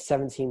 but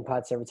 17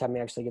 putts every time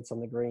he actually gets on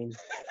the green.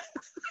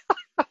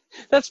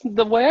 That's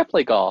the way I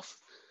play golf.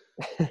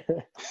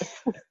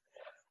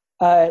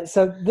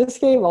 So this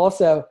game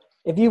also,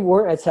 if you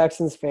weren't a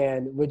Texans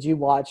fan, would you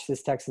watch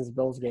this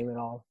Texans-Bills game at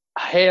all?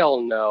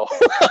 Hell no.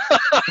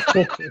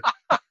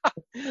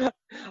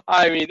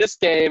 I mean, this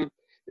game,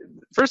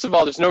 first of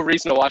all, there's no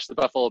reason to watch the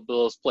Buffalo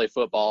Bills play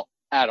football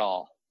at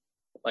all.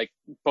 Like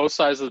both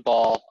sides of the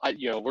ball,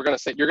 you're gonna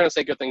say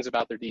good things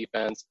about their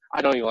defense.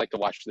 I don't even like to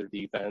watch their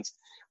defense.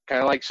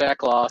 Kind of like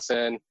Shaq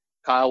Lawson,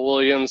 Kyle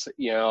Williams.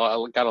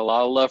 I got a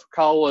lot of love for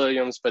Kyle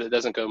Williams, but it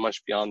doesn't go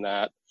much beyond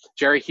that.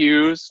 Jerry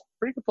Hughes,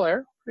 pretty good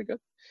player, pretty good.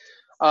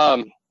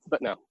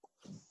 But no.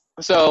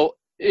 So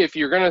if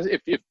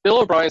Bill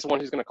O'Brien's the one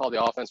who's gonna call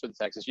the offense for the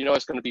Texans,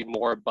 it's gonna be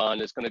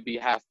moribund. It's gonna be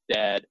half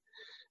dead.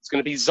 It's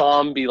gonna be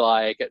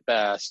zombie-like at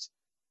best.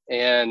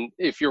 And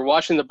if you're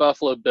watching the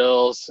Buffalo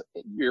Bills,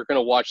 you're going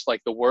to watch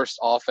like the worst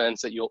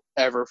offense that you'll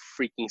ever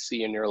freaking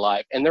see in your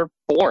life. And they're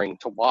boring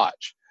to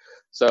watch.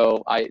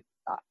 So I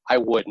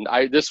wouldn't.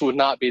 This would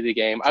not be the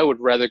game. I would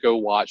rather go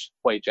watch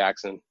Wade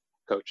Jackson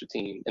coach a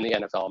team in the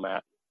NFL,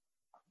 Matt.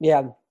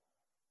 Yeah.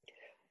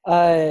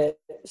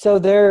 So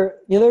their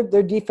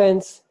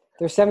defense,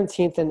 they're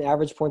 17th in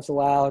average points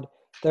allowed.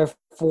 They're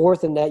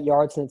 4th in net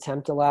yards and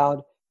attempt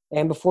allowed.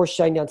 And before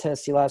shutting down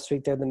Tennessee last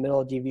week, they're in the middle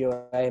of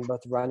DVOA in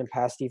both run and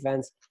pass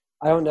defense.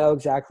 I don't know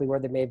exactly where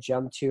they may have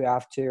jumped to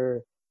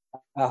after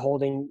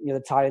holding the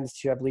Titans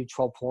to, I believe,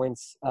 12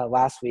 points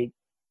last week.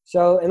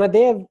 So, and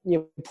they have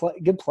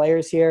good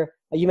players here.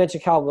 You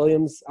mentioned Kyle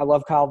Williams. I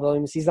love Kyle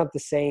Williams. He's not the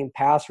same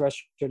pass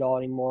rusher at all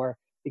anymore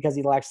because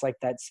he lacks like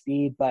that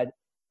speed, but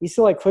he's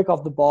still like quick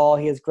off the ball.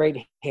 He has great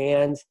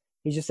hands.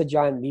 He's just a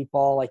giant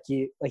meatball.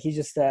 He's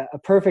just a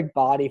perfect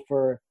body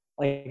for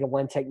like a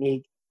one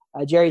technique.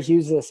 Jerry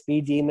Hughes is a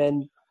speed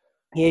demon.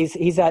 He's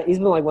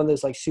been like one of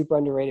those like super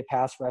underrated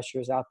pass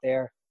rushers out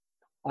there.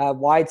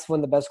 White's one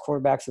of the best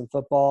cornerbacks in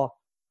football.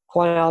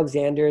 Quan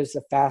Alexander's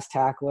a fast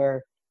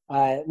tackler.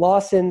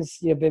 Lawson's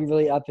been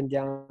really up and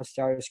down to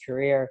start his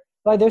career,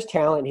 but there's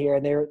talent here,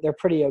 and they're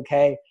pretty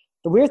okay.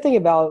 The weird thing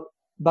about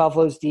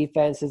Buffalo's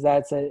defense is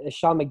that it's a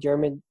Sean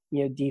McDermott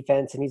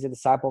defense, and he's a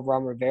disciple of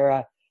Ron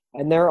Rivera,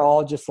 and they're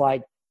all just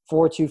like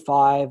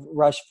 4-2-5,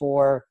 rush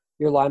 4.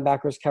 Your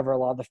linebackers cover a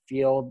lot of the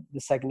field. The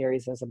secondary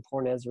is as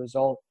important as a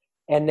result,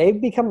 and they've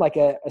become like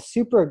a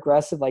super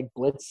aggressive, like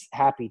blitz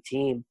happy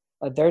team.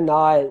 They're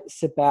not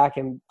sit back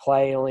and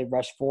play only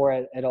rush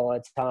 4 at all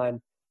the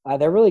time.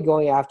 They're really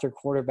going after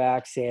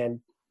quarterbacks, and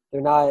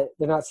they're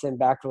not sitting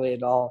back really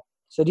at all.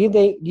 So do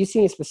you see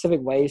any specific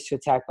ways to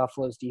attack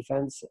Buffalo's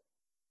defense?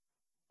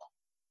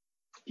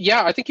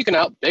 Yeah, I think you can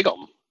outbig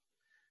them.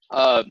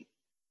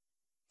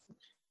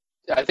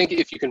 I think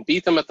if you can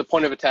beat them at the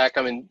point of attack,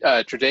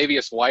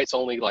 Tre'Davious White's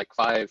only like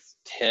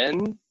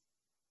 5'10",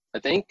 I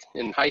think,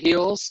 in high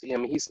heels.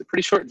 He's a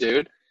pretty short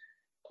dude.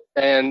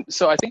 And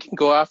so I think you can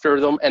go after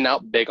them and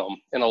outbig them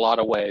in a lot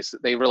of ways.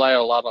 They rely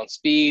a lot on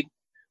speed.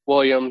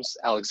 Hughes,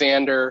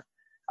 Alexander.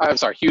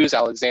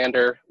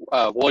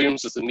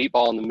 Williams is the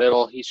meatball in the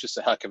middle. He's just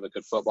a heck of a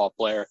good football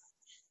player.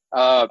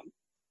 I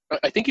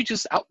think you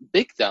just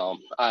outbig them,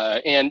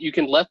 and you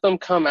can let them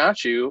come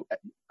at you,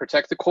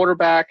 protect the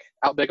quarterback,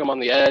 outbig them on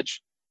the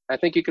edge. I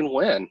think you can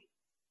win.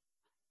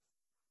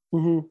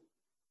 Mm-hmm.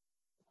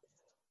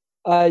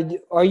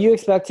 Are you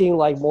expecting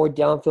like more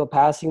downfield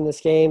passing in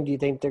this game? Do you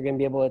think they're going to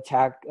be able to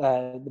attack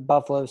the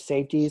Buffalo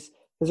safeties?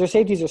 Because their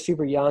safeties are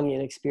super young and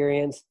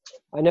inexperienced.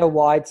 I know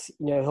Watts,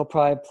 he'll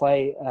probably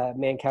play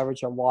man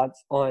coverage on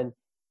Watts on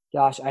 –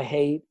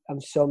 I'm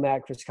so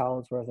mad Chris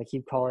Collinsworth. I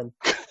keep calling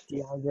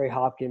DeAndre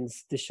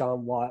Hopkins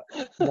Deshaun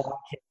Watkins or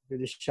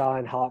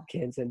Deshaun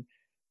Hopkins. And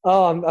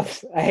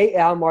I hate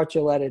Al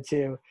Marcelletta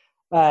too.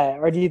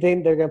 Or do you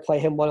think they're going to play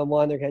him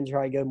one-on-one? They're going to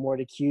try to go more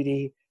to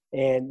Cutie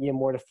and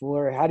more to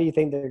Fuller? How do you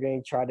think they're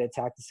going to try to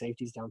attack the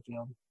safeties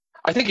downfield?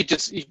 I think you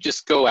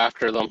just go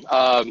after them.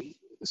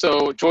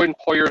 So Jordan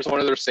Poyer is one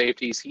of their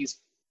safeties.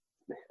 He's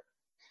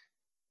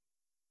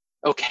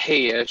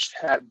okay-ish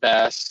at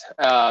best.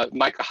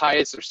 Micah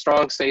Hyde is their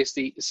strong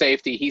safety.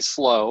 He's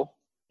slow.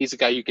 He's a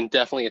guy you can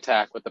definitely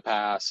attack with the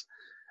pass.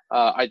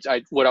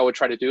 What I would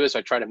try to do is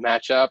I try to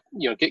match up,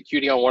 get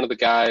Cutie on one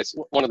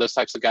of those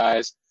types of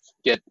guys,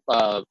 get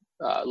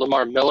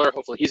Lamar Miller.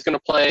 Hopefully he's going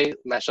to play,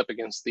 match up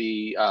against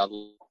the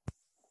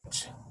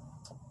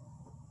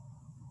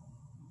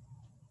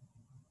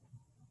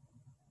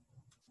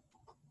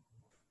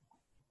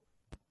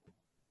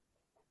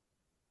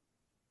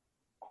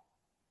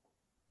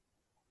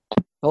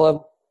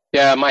Hello?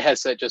 Yeah, my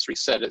headset just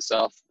reset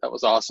itself. That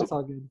was awesome. That's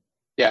all good.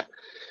 Yeah.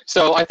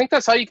 So I think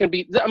that's how you can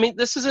beat –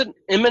 this is an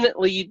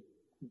eminently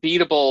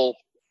beatable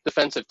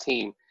defensive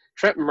team.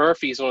 Trent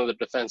Murphy's one of the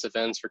defensive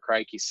ends, for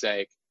crikey's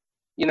sake.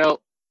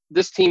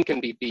 This team can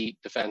be beat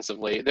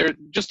defensively. They're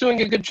just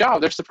doing a good job.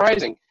 They're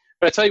surprising.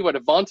 But I tell you what,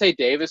 if Vontae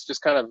Davis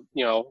just kind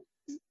of,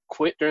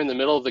 quit during the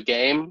middle of the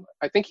game,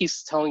 I think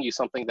he's telling you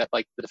something that,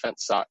 like, the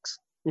defense sucks.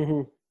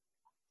 Mm-hmm.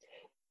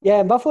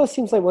 Yeah, Buffalo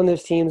seems like one of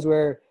those teams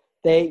where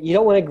you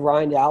don't want to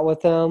grind out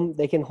with them.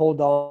 They can hold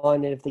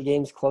on, and if the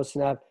game's close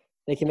enough,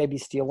 they can maybe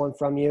steal one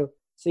from you.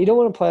 So you don't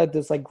want to play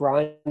those like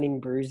grinding,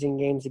 bruising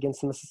games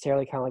against them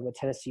necessarily, kind of like what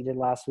Tennessee did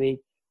last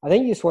week. I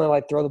think you just want to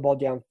like throw the ball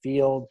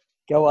downfield,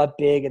 go up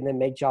big, and then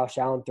make Josh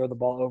Allen throw the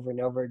ball over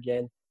and over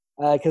again.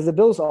 Because the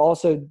Bills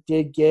also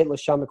did get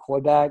LaShawn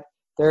McCoy back.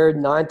 They're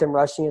 9th in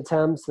rushing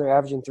attempts. They're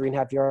averaging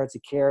 3.5 yards a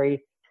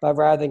carry. But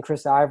rather than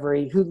Chris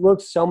Ivory, who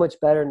looks so much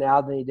better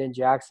now than he did in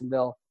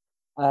Jacksonville,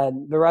 but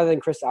rather than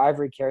Chris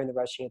Ivory carrying the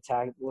rushing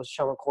attack,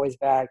 LaShawn McCoy's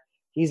back.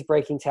 He's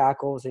breaking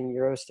tackles and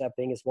Euro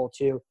stepping as well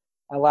too.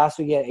 Last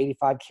week he had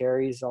 85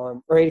 yards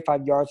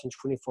on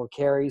 24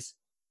 carries.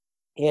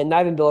 And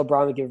not even Bill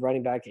O'Brien would give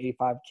running back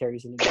 85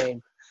 carries in the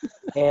game.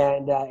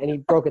 And he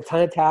broke a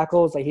ton of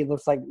tackles. Like, he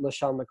looks like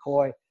LaShawn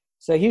McCoy.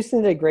 So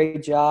Houston did a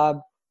great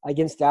job.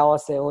 Against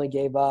Dallas, they only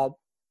gave up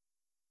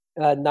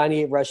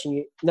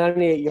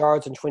 98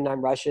 yards and 29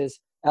 rushes.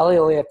 LA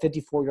only had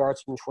 54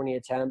 yards from 20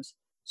 attempts.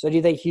 So do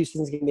you think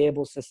Houston's going to be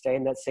able to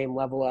sustain that same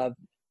level of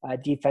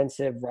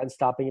defensive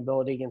run-stopping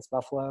ability against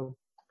Buffalo?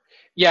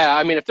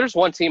 Yeah, if there's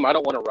one team I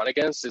don't want to run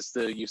against, it's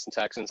the Houston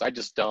Texans. I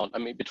just don't.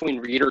 Between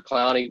Reeder,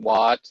 Clowney,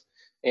 Watt,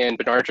 and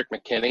Benardrick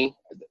McKinney,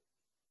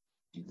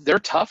 they're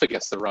tough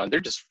against the run. They're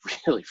just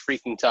really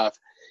freaking tough.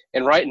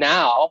 And right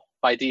now,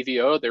 by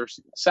DVO, they're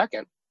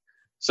second.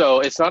 So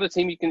it's not a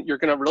team you're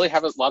going to really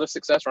have a lot of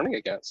success running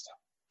against.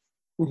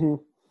 Mm-hmm.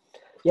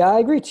 Yeah, I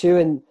agree too.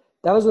 And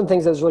that was one of the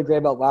things that was really great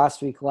about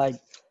last week. Like,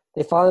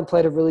 they finally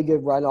played a really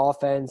good run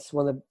offense,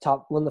 one of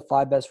the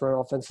 5 best run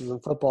offenses in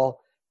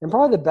football, and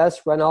probably the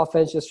best run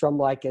offense just from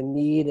like a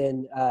need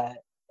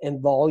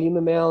and volume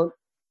amount.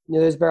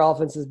 There's better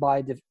offenses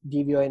by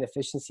DVOA and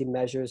efficiency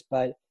measures,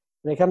 but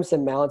when it comes to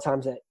amount of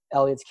times that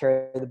Elliott's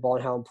carry the ball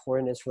and how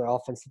important it is for their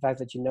offense. The fact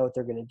that you know what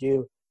they're going to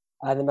do,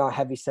 the amount of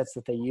heavy sets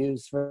that they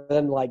use for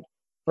them,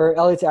 for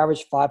Elliott to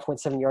average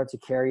 5.7 yards a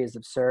carry is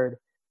absurd.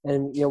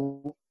 And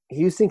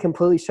Houston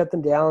completely shut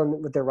them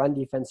down with their run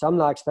defense. So I'm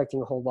not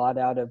expecting a whole lot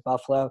out of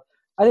Buffalo.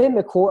 I think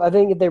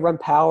if they run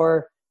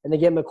power and they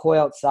get McCoy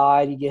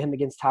outside, you get him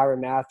against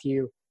Tyrann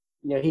Mathieu.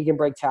 He can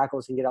break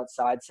tackles and get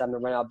outside some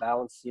and run out of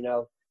bounds.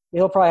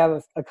 He'll probably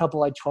have a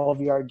couple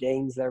 12-yard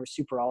gains that are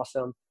super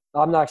awesome.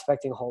 I'm not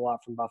expecting a whole lot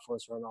from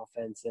Buffalo's run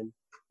offense, and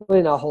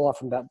really not a whole lot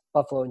from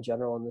Buffalo in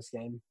general in this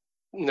game.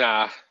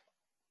 Nah.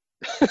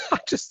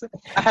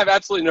 I have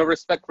absolutely no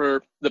respect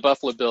for the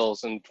Buffalo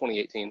Bills in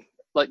 2018.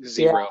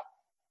 Zero.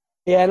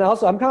 Yeah, and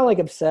also I'm kind of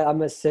upset. I'm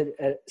gonna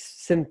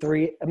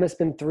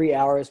spend 3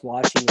 hours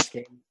watching this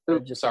game.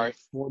 Just sorry.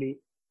 40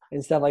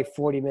 instead of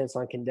 40 minutes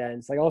on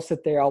condensed. I'll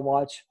sit there, I'll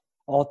watch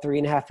all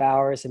 3.5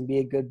 hours and be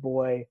a good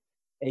boy,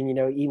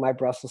 and eat my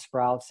Brussels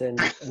sprouts and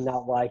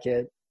not like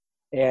it.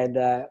 And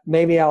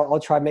maybe I'll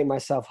try to make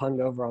myself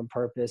hungover on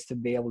purpose to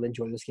be able to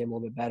enjoy this game a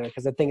little bit better,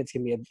 because I think it's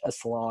gonna be a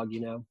slog.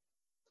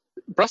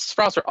 Brussels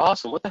sprouts are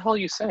awesome. What the hell are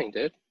you saying,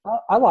 dude?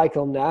 I like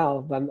them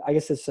now, but I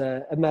guess it's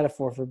a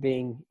metaphor for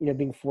being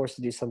forced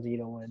to do something you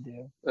don't want to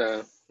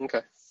do.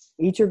 Okay.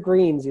 Eat your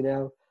greens,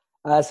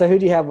 So who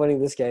do you have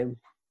winning this game?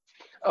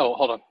 Oh,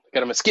 hold on. I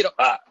got a mosquito.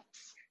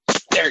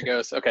 There it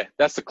goes. Okay.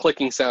 That's the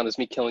clicking sound is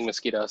me killing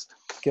mosquitoes.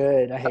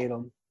 Good. I hate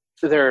them.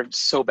 They're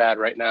so bad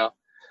right now.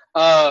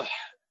 I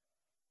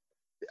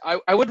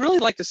would really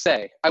like to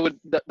say,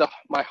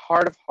 my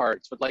heart of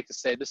hearts would like to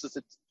say this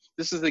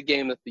is the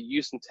game that the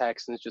Houston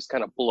Texans just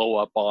kind of blow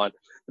up on.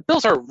 The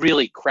Bills are a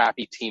really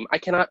crappy team. I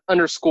cannot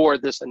underscore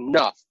this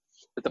enough,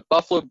 that the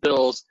Buffalo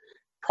Bills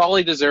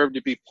probably deserve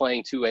to be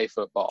playing 2A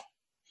football.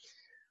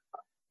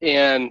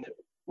 And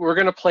we're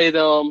going to play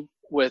them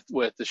with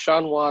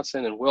Deshaun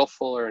Watson and Will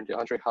Fuller and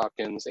DeAndre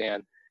Hopkins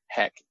and,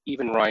 heck,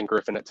 even Ryan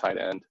Griffin at tight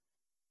end.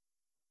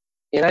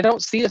 And I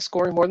don't see us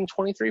scoring more than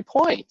 23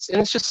 points.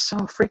 And it's just so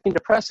freaking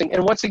depressing.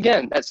 And once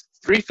again, that's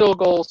 3 field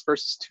goals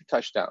versus 2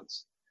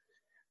 touchdowns.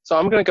 So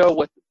I'm going to go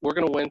with we're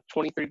going to win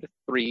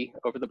 23-3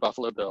 over the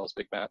Buffalo Bills,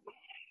 Big Matt.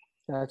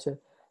 Gotcha.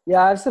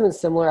 Yeah, I have something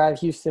similar. I have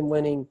Houston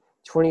winning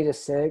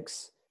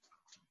 20-6.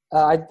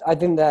 I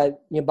think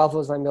that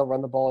Buffalo's not going to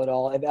run the ball at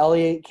all. If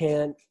Elliott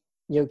can't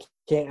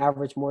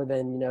average more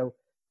than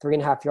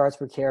 3.5 yards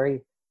per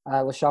carry,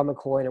 LaShawn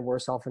McCoy and a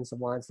worse offensive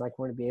line is not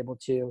going to be able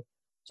to.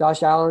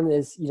 Josh Allen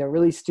is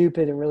really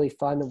stupid and really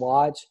fun to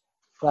watch,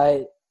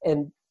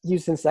 and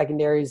Houston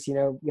secondary is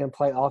going to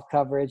play off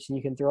coverage, and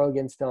you can throw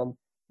against them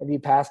if you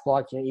pass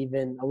block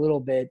even a little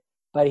bit,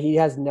 but he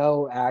has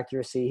no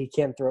accuracy. He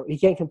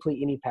can't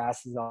complete any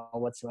passes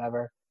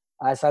whatsoever.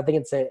 So I think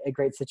it's a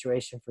great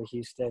situation for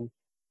Houston,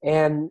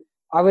 and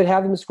I would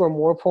have them score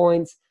more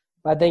points,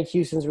 but I think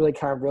Houston's really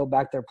kind of reeled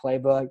back their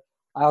playbook.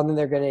 I don't think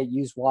they're going to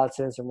use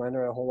Watson as a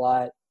runner a whole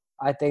lot.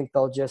 I think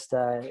they'll just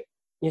try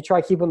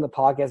to keep him in the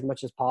pocket as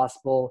much as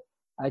possible.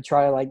 I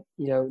try to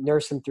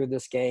nurse him through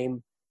this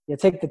game.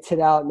 Take the tit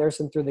out, nurse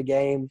him through the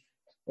game,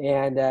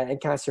 and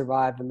kind of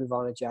survive and move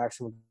on to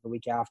Jacksonville the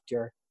week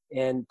after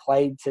and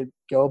play to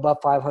go above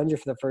 500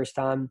 for the first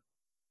time.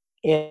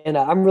 And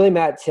I'm really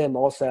mad at Tim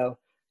also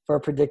for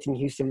predicting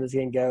Houston was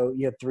going to go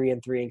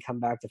 3-3 and come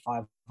back to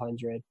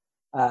 500.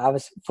 I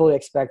was fully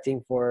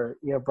expecting for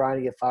Brian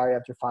to get fired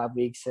after 5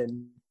 weeks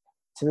and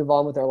to move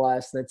on with our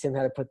lives. And then Tim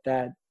had to put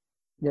that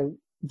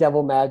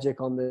devil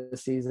magic on the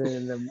season,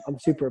 and I'm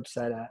super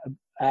upset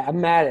I'm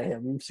mad at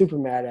him. I'm super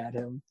mad at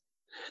him.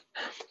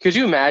 Could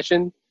you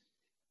imagine,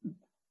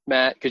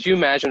 Matt? Could you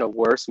imagine a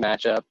worse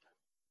matchup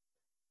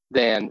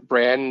than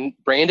Brandon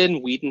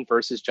Weeden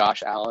versus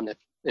Josh Allen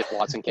if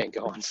Watson can't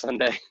go on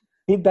Sunday?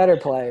 He better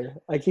play.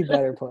 He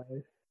better play.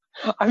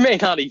 I may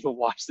not even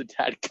watch the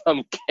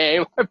dadgum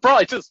game. I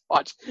probably just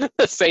watch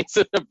the Saints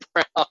and the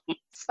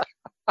Browns.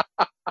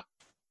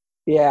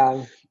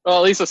 Yeah. Well,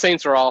 at least the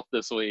Saints are off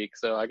this week,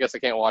 so I guess I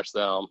can't watch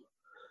them.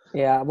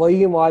 Yeah, well,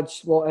 you can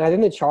watch – and I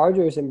think the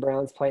Chargers and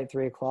Browns play at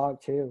 3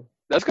 o'clock too.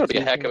 That's going to be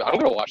a heck of – I'm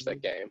going to watch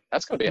that game.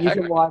 That's going to be a heck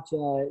of – You can watch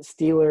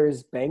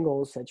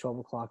Steelers-Bengals at 12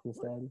 o'clock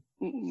instead.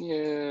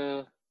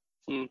 Yeah.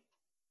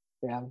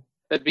 Yeah.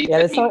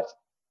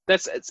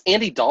 It's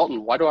Andy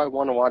Dalton. Why do I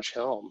want to watch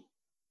him?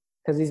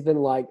 Because he's been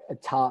a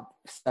top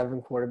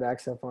 7 quarterback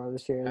so far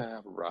this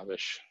year.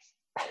 Rubbish.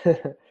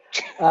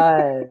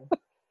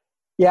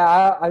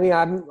 Yeah, I mean,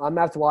 I'm going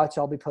to have to watch.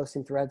 I'll be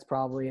posting threads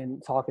probably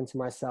and talking to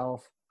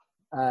myself.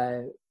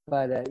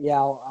 But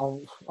yeah,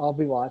 I'll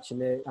be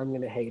watching it. I'm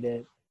going to hate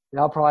it. And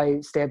I'll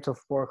probably stay up till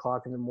 4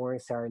 o'clock in the morning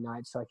Saturday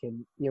night so I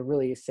can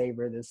really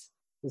savor this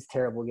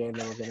terrible game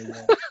that we're going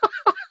to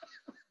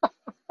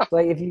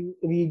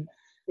get.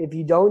 If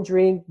you don't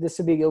drink, this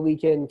would be a good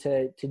weekend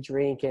to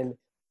drink and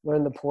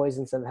learn the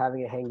poisons of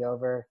having a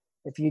hangover.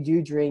 If you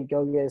do drink,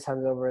 go get as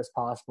hungover as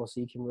possible so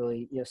you can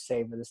really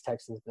savor this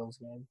Texans-Bills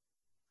game.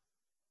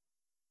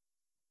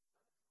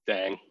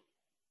 Dang.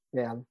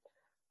 Yeah.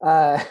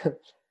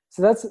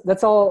 So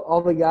that's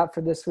all we got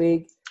for this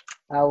week.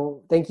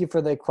 Thank you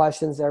for the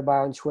questions,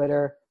 everybody on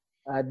Twitter.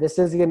 This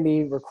is going to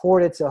be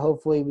recorded, so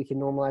hopefully we can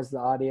normalize the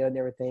audio and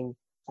everything.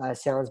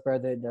 Sounds better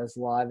than it does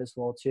live as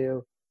well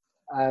too.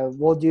 I'll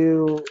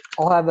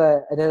have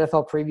an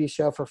NFL preview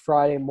show for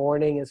Friday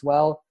morning as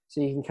well, so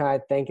you can kind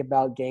of think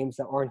about games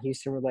that aren't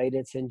Houston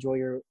related to enjoy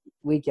your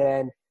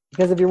weekend.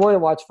 Because if you want to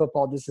watch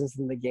football, this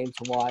isn't the game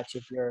to watch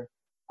if you're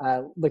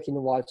looking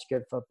to watch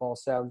good football.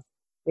 So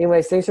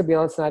anyways, thanks for being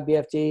on tonight,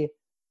 BFD.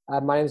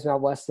 My name is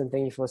Matt Weston.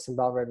 Thank you for listening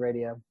to Bell Red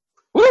Radio.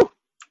 Woo!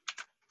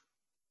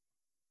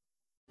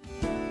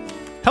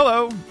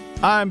 Hello,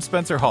 I'm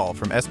Spencer Hall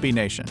from SB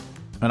Nation,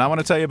 and I want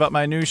to tell you about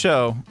my new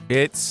show,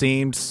 It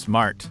Seemed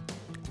Smart.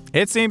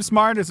 It Seemed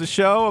Smart is a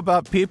show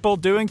about people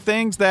doing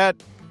things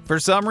that, for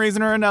some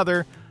reason or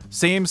another,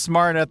 seem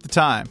smart at the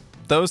time.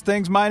 Those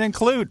things might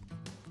include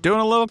doing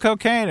a little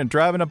cocaine and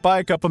driving a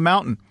bike up a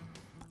mountain.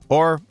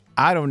 Or,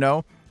 I don't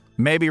know,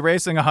 maybe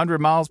racing 100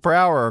 miles per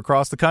hour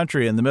across the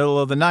country in the middle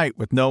of the night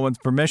with no one's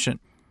permission.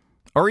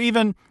 Or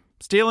even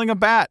stealing a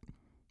bat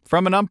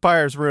from an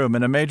umpire's room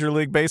in a Major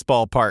League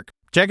Baseball park.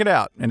 Check it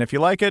out, and if you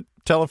like it,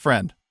 tell a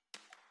friend.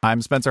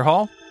 I'm Spencer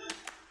Hall.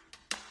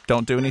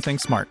 Don't do anything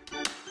smart.